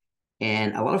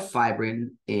 and a lot of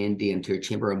fibrin in the anterior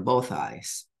chamber on both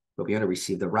eyes. But we ought to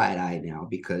receive the right eye now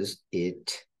because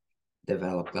it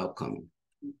developed glaucoma.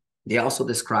 They also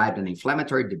described an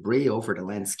inflammatory debris over the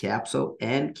lens capsule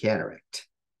and cataract.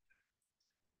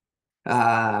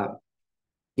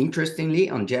 Interestingly,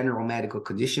 on general medical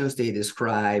conditions, they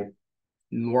describe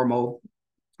normal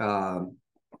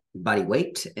body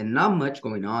weight and not much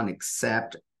going on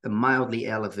except a mildly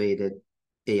elevated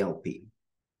ALP.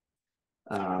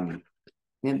 And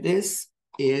this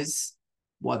is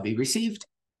what we received.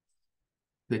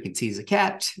 We can see it's a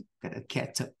cat, got a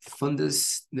cat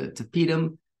fundus, the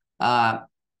tapetum.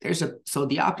 So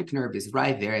the optic nerve is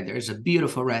right there. There's a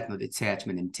beautiful retinal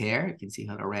detachment and tear. You can see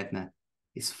how the retina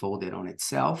is folded on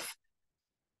itself.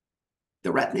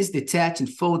 The retina is detached and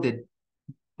folded,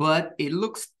 but it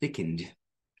looks thickened. It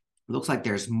looks like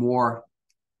there's more,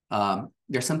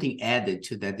 there's something added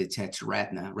to that detached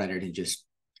retina rather than just,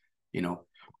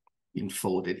 being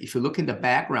folded. If you look in the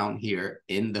background here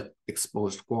in the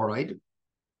exposed choroid,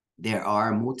 there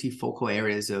are multifocal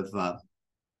areas of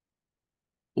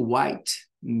white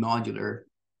nodular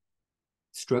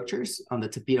structures. On the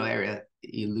tapetal area,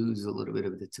 you lose a little bit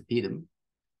of the tapetum,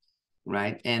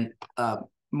 right? And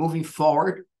moving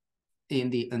forward in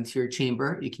the anterior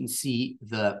chamber, you can see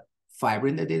the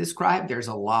fibrin that they described. There's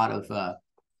a lot of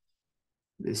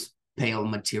this pale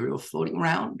material floating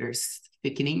around. There's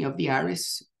thickening of the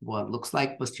iris, what looks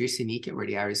like posterior synechia, where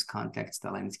the iris contacts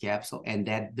the lens capsule, and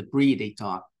that debris they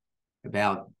talk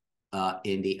about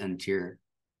in the anterior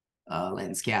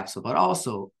lens capsule, but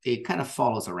also it kind of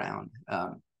follows around.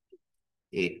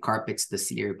 It carpets the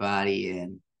ciliary body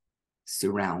and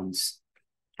surrounds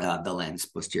the lens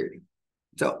posteriorly.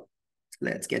 So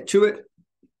let's get to it.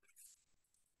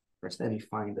 First, let me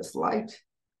find the slide.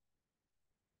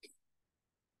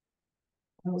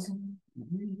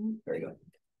 Very good.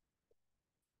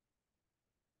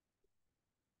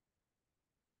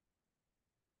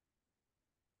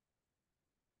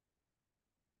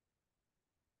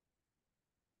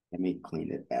 Let me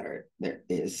clean it better. There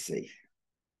is a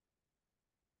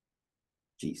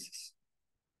Jesus.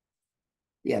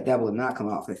 Yeah, that will not come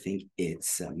off. I think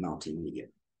it's multimedia.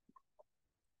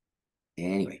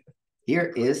 Anyway,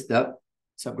 here is the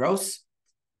subgross.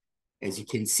 As you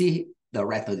can see, the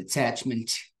retinal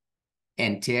detachment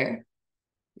and tear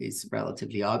is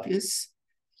relatively obvious.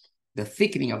 The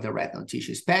thickening of the retinal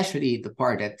tissue, especially the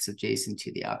part that's adjacent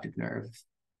to the optic nerve,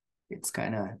 it's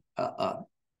kind of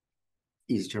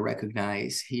easy to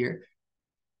recognize here.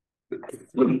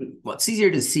 What's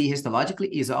easier to see histologically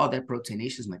is all that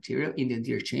proteinaceous material in the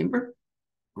anterior chamber,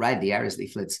 right? The iris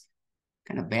leaflets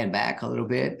kind of bend back a little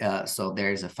bit. So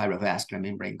there's a fibrovascular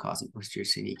membrane causing posterior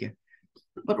synechia.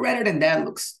 But rather than that,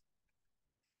 looks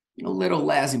a little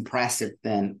less impressive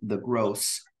than the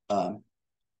gross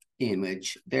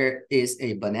image. There is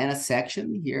a banana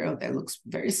section here that looks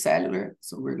very cellular,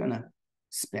 so we're gonna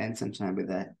spend some time with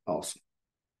that also.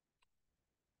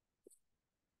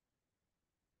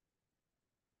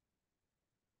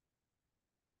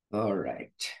 All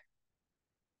right.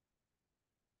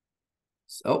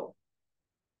 So,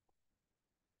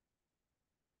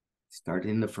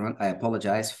 starting in the front, I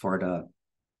apologize for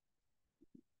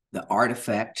the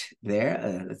artifact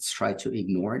there. Let's try to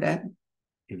ignore that,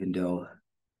 even though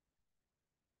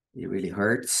it really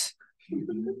hurts.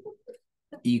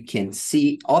 You can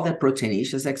see all the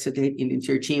proteinaceous exudate in the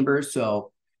anterior chamber,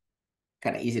 so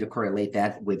kind of easy to correlate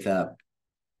that with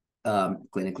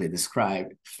clinically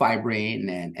described fibrin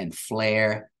and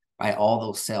flare, right? All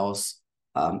those cells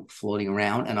floating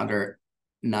around. Another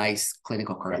nice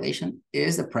clinical correlation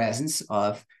is the presence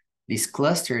of these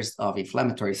clusters of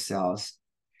inflammatory cells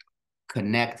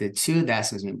connected to the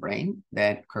actin membrane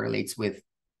that correlates with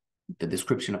the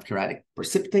description of keratic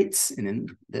precipitates. And in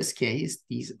this case,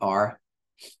 these are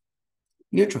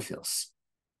neutrophils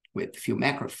with few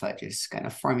macrophages kind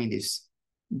of forming these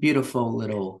beautiful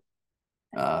little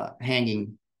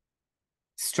hanging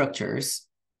structures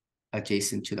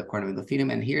adjacent to the corneal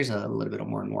endothelium. And here's a little bit of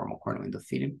more normal corneal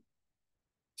endothelium.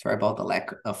 Sorry about the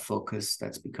lack of focus.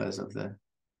 That's because of the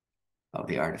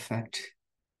artifact.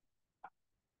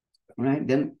 All right,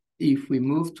 then if we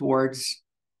move towards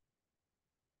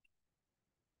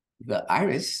the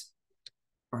iris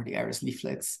or the iris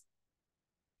leaflets,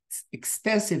 it's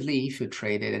extensively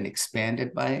infiltrated and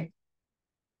expanded by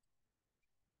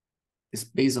these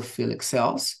basophilic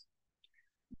cells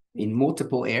in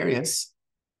multiple areas,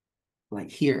 like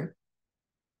here.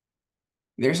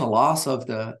 There's a loss of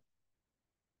the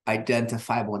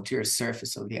identifiable anterior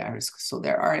surface of the iris. So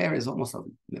there are areas almost of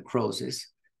necrosis.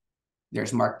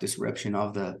 There's marked disruption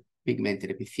of the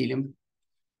pigmented epithelium,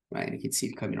 right? You can see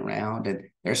it coming around, and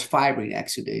there's fibrin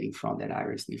exudating from that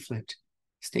iris leaflet.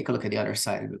 Let's take a look at the other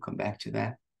side, and we'll come back to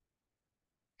that.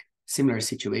 Similar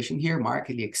situation here,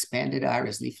 markedly expanded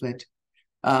iris leaflet.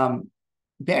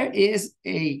 There is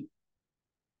a,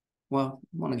 well,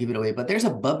 I want to give it away, but there's a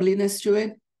bubbliness to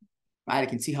it, right? You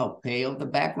can see how pale the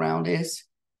background is.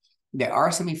 There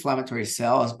are some inflammatory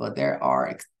cells, but there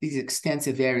are these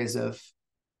extensive areas of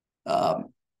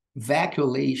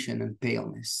vacuolation and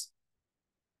paleness,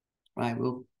 right?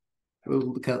 We'll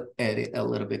look at it a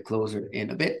little bit closer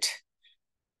in a bit.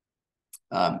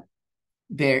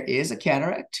 There is a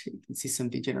cataract. You can see some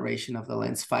degeneration of the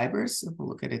lens fibers. We'll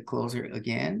look at it closer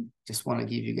again. Just want to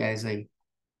give you guys a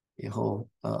whole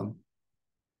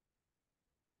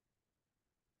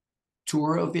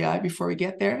tour of the eye before we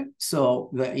get there. So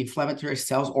the inflammatory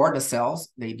cells, or the cells,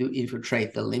 they do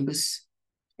infiltrate the limbus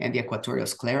and the equatorial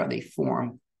sclera. They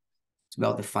form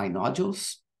well-defined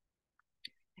nodules.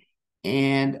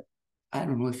 And I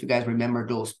don't know if you guys remember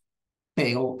those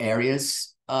pale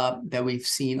areas that we've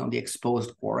seen on the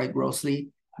exposed choroid grossly.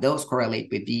 Those correlate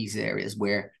with these areas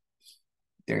where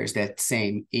there's that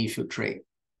same infiltrate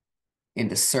in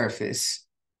the surface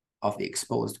of the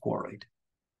exposed choroid.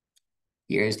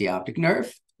 Here's the optic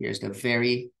nerve. Here's the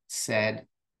very sad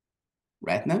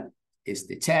retina. It's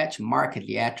detached,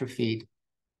 markedly atrophied,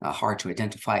 hard to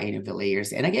identify any of the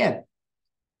layers. And again,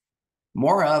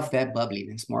 more of that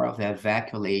bubbliness, more of that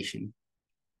vacuolation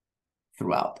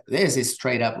throughout. This is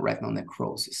straight up retinal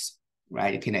necrosis,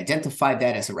 right? You can identify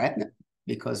that as a retina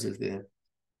because of the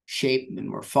shape and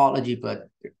morphology, but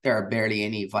there are barely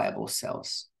any viable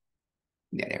cells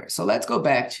in that area. So let's go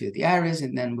back to the iris,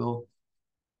 and then we'll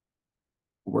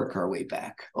work our way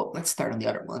back. Oh, let's start on the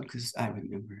other one because I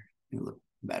remember it looked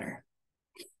better.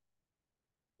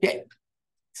 Okay,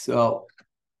 so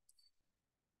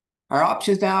our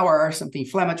options now are something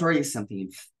inflammatory,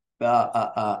 something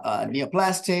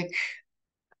neoplastic,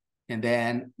 and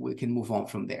then we can move on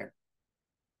from there.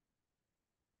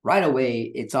 Right away,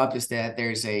 it's obvious that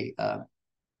there's a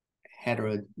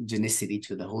heterogeneity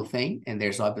to the whole thing, and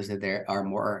there's obvious that there are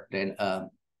more than,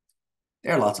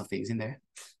 there are lots of things in there.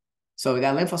 So we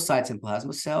got lymphocytes and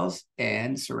plasma cells,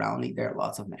 and surrounding there are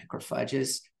lots of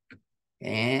macrophages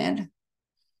and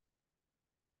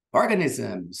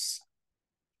organisms.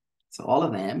 So all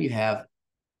of them, you have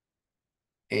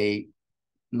a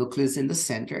nucleus in the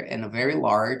center and a very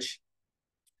large,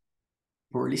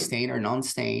 poorly stained or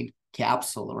non-stained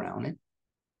capsule around it.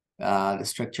 The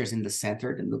structure's in the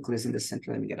center, the nucleus in the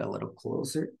center. Let me get a little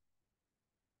closer.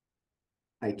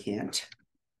 I can't.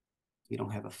 We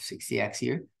don't have a 60x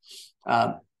here.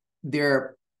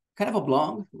 They're kind of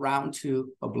oblong, round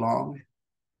to oblong.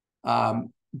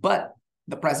 But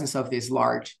the presence of this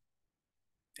large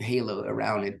halo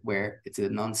around it where it's a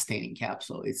non-staining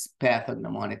capsule. It's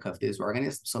pathognomonic of this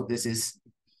organism. So this is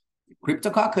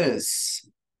cryptococcus.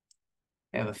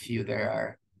 I have a few that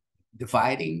are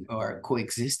dividing or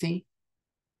coexisting.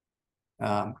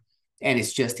 And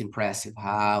it's just impressive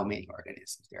how many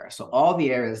organisms there are. So all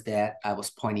the areas that I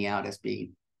was pointing out as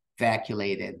being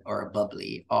vacuolated or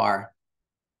bubbly are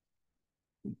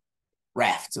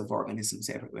rafts of organisms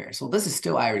everywhere. So this is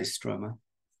still iris stroma,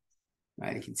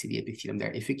 right? You can see the epithelium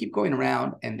there. If you keep going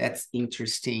around, and that's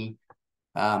interesting,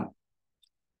 when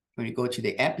you go to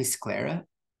the episclera,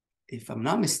 if I'm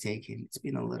not mistaken, it's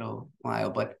been a little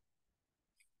while, but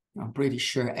I'm pretty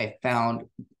sure I found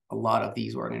a lot of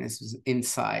these organisms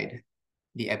inside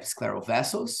the episcleral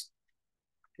vessels.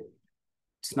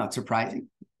 It's not surprising.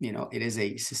 You know, it is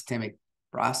a systemic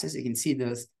process. You can see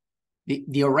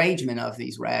the arrangement of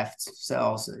these raft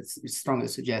cells. It strongly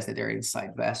suggests that they're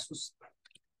inside vessels.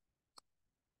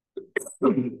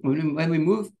 When we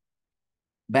move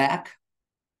back,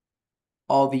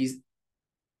 all these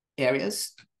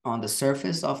areas on the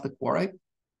surface of the choroid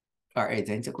are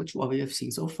identical to what we have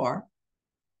seen so far.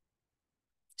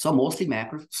 So mostly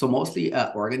macro, so mostly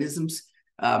organisms.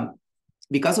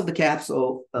 Because of the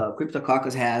capsule,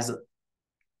 Cryptococcus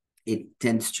it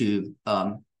tends to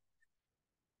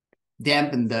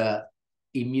dampen the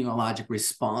immunologic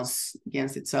response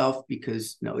against itself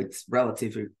because it's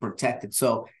relatively protected.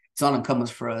 So it's not uncommon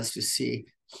for us to see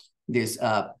this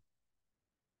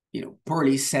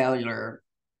poorly cellular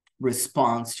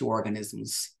response to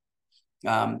organisms.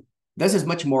 This is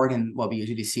much more than what we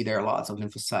usually see. There are lots of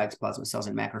lymphocytes, plasma cells,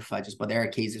 and macrophages, but there are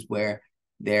cases where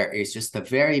there is just a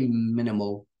very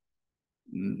minimal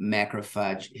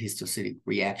macrophage histiocytic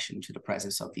reaction to the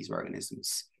presence of these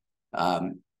organisms.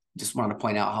 Just want to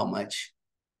point out how much,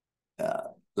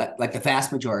 like the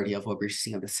vast majority of what we're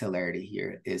seeing of the cellularity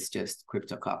here is just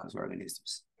Cryptococcus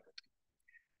organisms.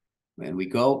 When we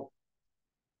go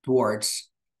towards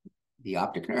the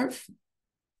optic nerve,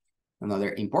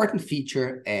 another important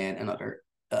feature and another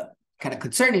kind of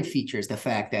concerning feature is the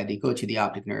fact that they go to the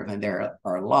optic nerve and there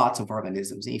are lots of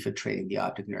organisms infiltrating the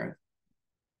optic nerve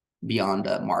beyond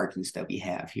the margins that we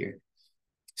have here.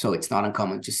 So it's not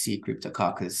uncommon to see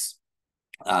Cryptococcus,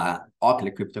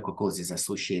 ocular cryptococcosis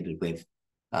associated with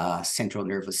central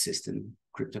nervous system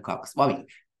Cryptococcus. Well,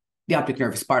 the optic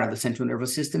nerve is part of the central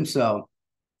nervous system, so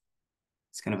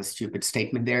it's kind of a stupid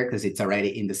statement there because it's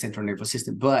already in the central nervous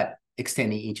system, but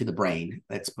extending into the brain,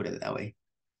 let's put it that way,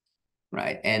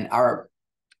 right? And our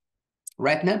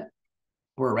retina,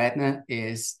 poor retina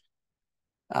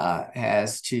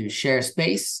has to share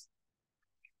space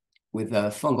with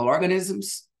fungal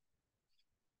organisms,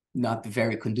 not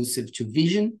very conducive to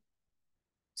vision.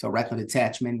 So retinal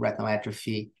detachment, retinal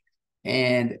atrophy,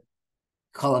 and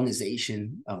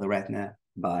colonization of the retina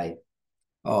by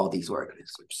all these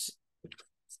organisms.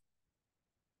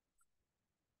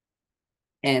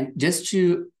 And just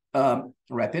to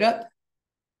wrap it up,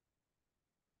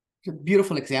 it's a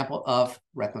beautiful example of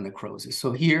retinal necrosis.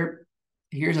 So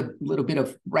here's a little bit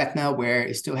of retina where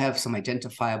you still have some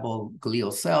identifiable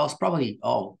glial cells. Probably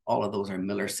all of those are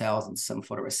Miller cells and some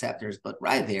photoreceptors, but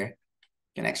right there,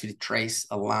 you can actually trace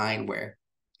a line where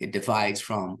it divides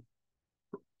from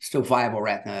still viable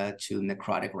retina to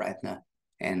necrotic retina.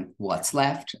 And what's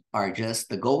left are just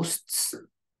the ghosts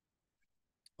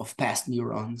of past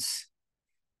neurons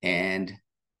and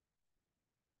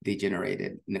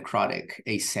degenerated necrotic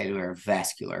acellular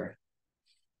vascular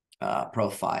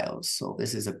profiles. So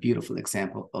this is a beautiful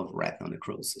example of retinal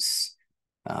necrosis.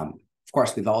 Of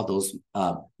course, with all those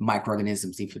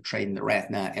microorganisms infiltrating the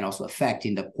retina and also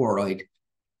affecting the choroid,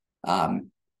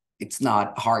 it's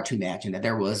not hard to imagine that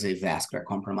there was a vascular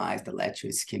compromise that led to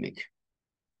ischemic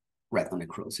retinal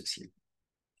necrosis here.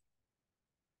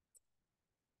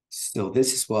 So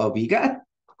this is what we got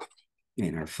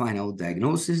in our final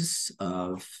diagnosis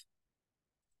of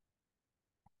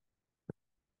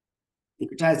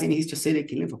keratitis,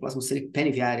 histiocytic, lymphoplasmocytic,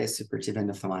 pannivitis, suppurative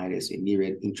endophthalmitis, with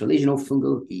myriad intralesional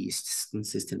fungal yeasts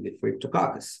consistent with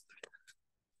Cryptococcus.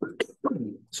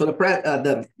 So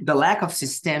the lack of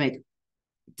systemic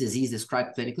disease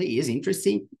described clinically is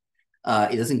interesting.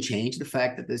 It doesn't change the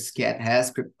fact that this cat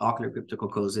has ocular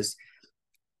cryptococcosis.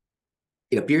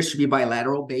 It appears to be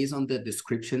bilateral based on the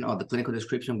description or the clinical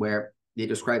description where they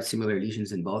describe similar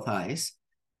lesions in both eyes.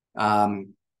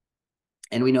 And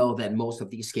we know that most of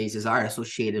these cases are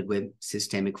associated with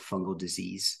systemic fungal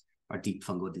disease or deep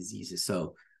fungal diseases.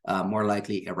 So more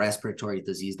likely a respiratory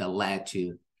disease that led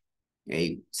to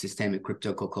a systemic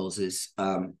cryptococcosis.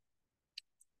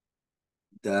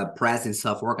 The presence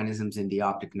of organisms in the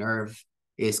optic nerve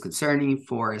is concerning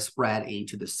for a spread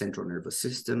into the central nervous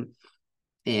system.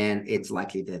 And it's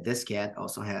likely that this cat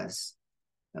also has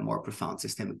a more profound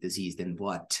systemic disease than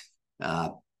what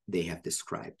they have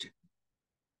described.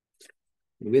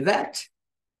 With that,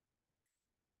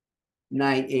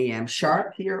 9 a.m.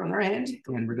 sharp here on our end,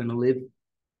 and we're going to leave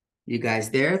you guys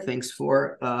there. Thanks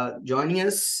for joining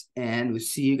us, and we'll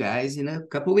see you guys in a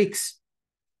couple weeks.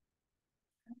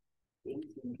 Thank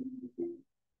you.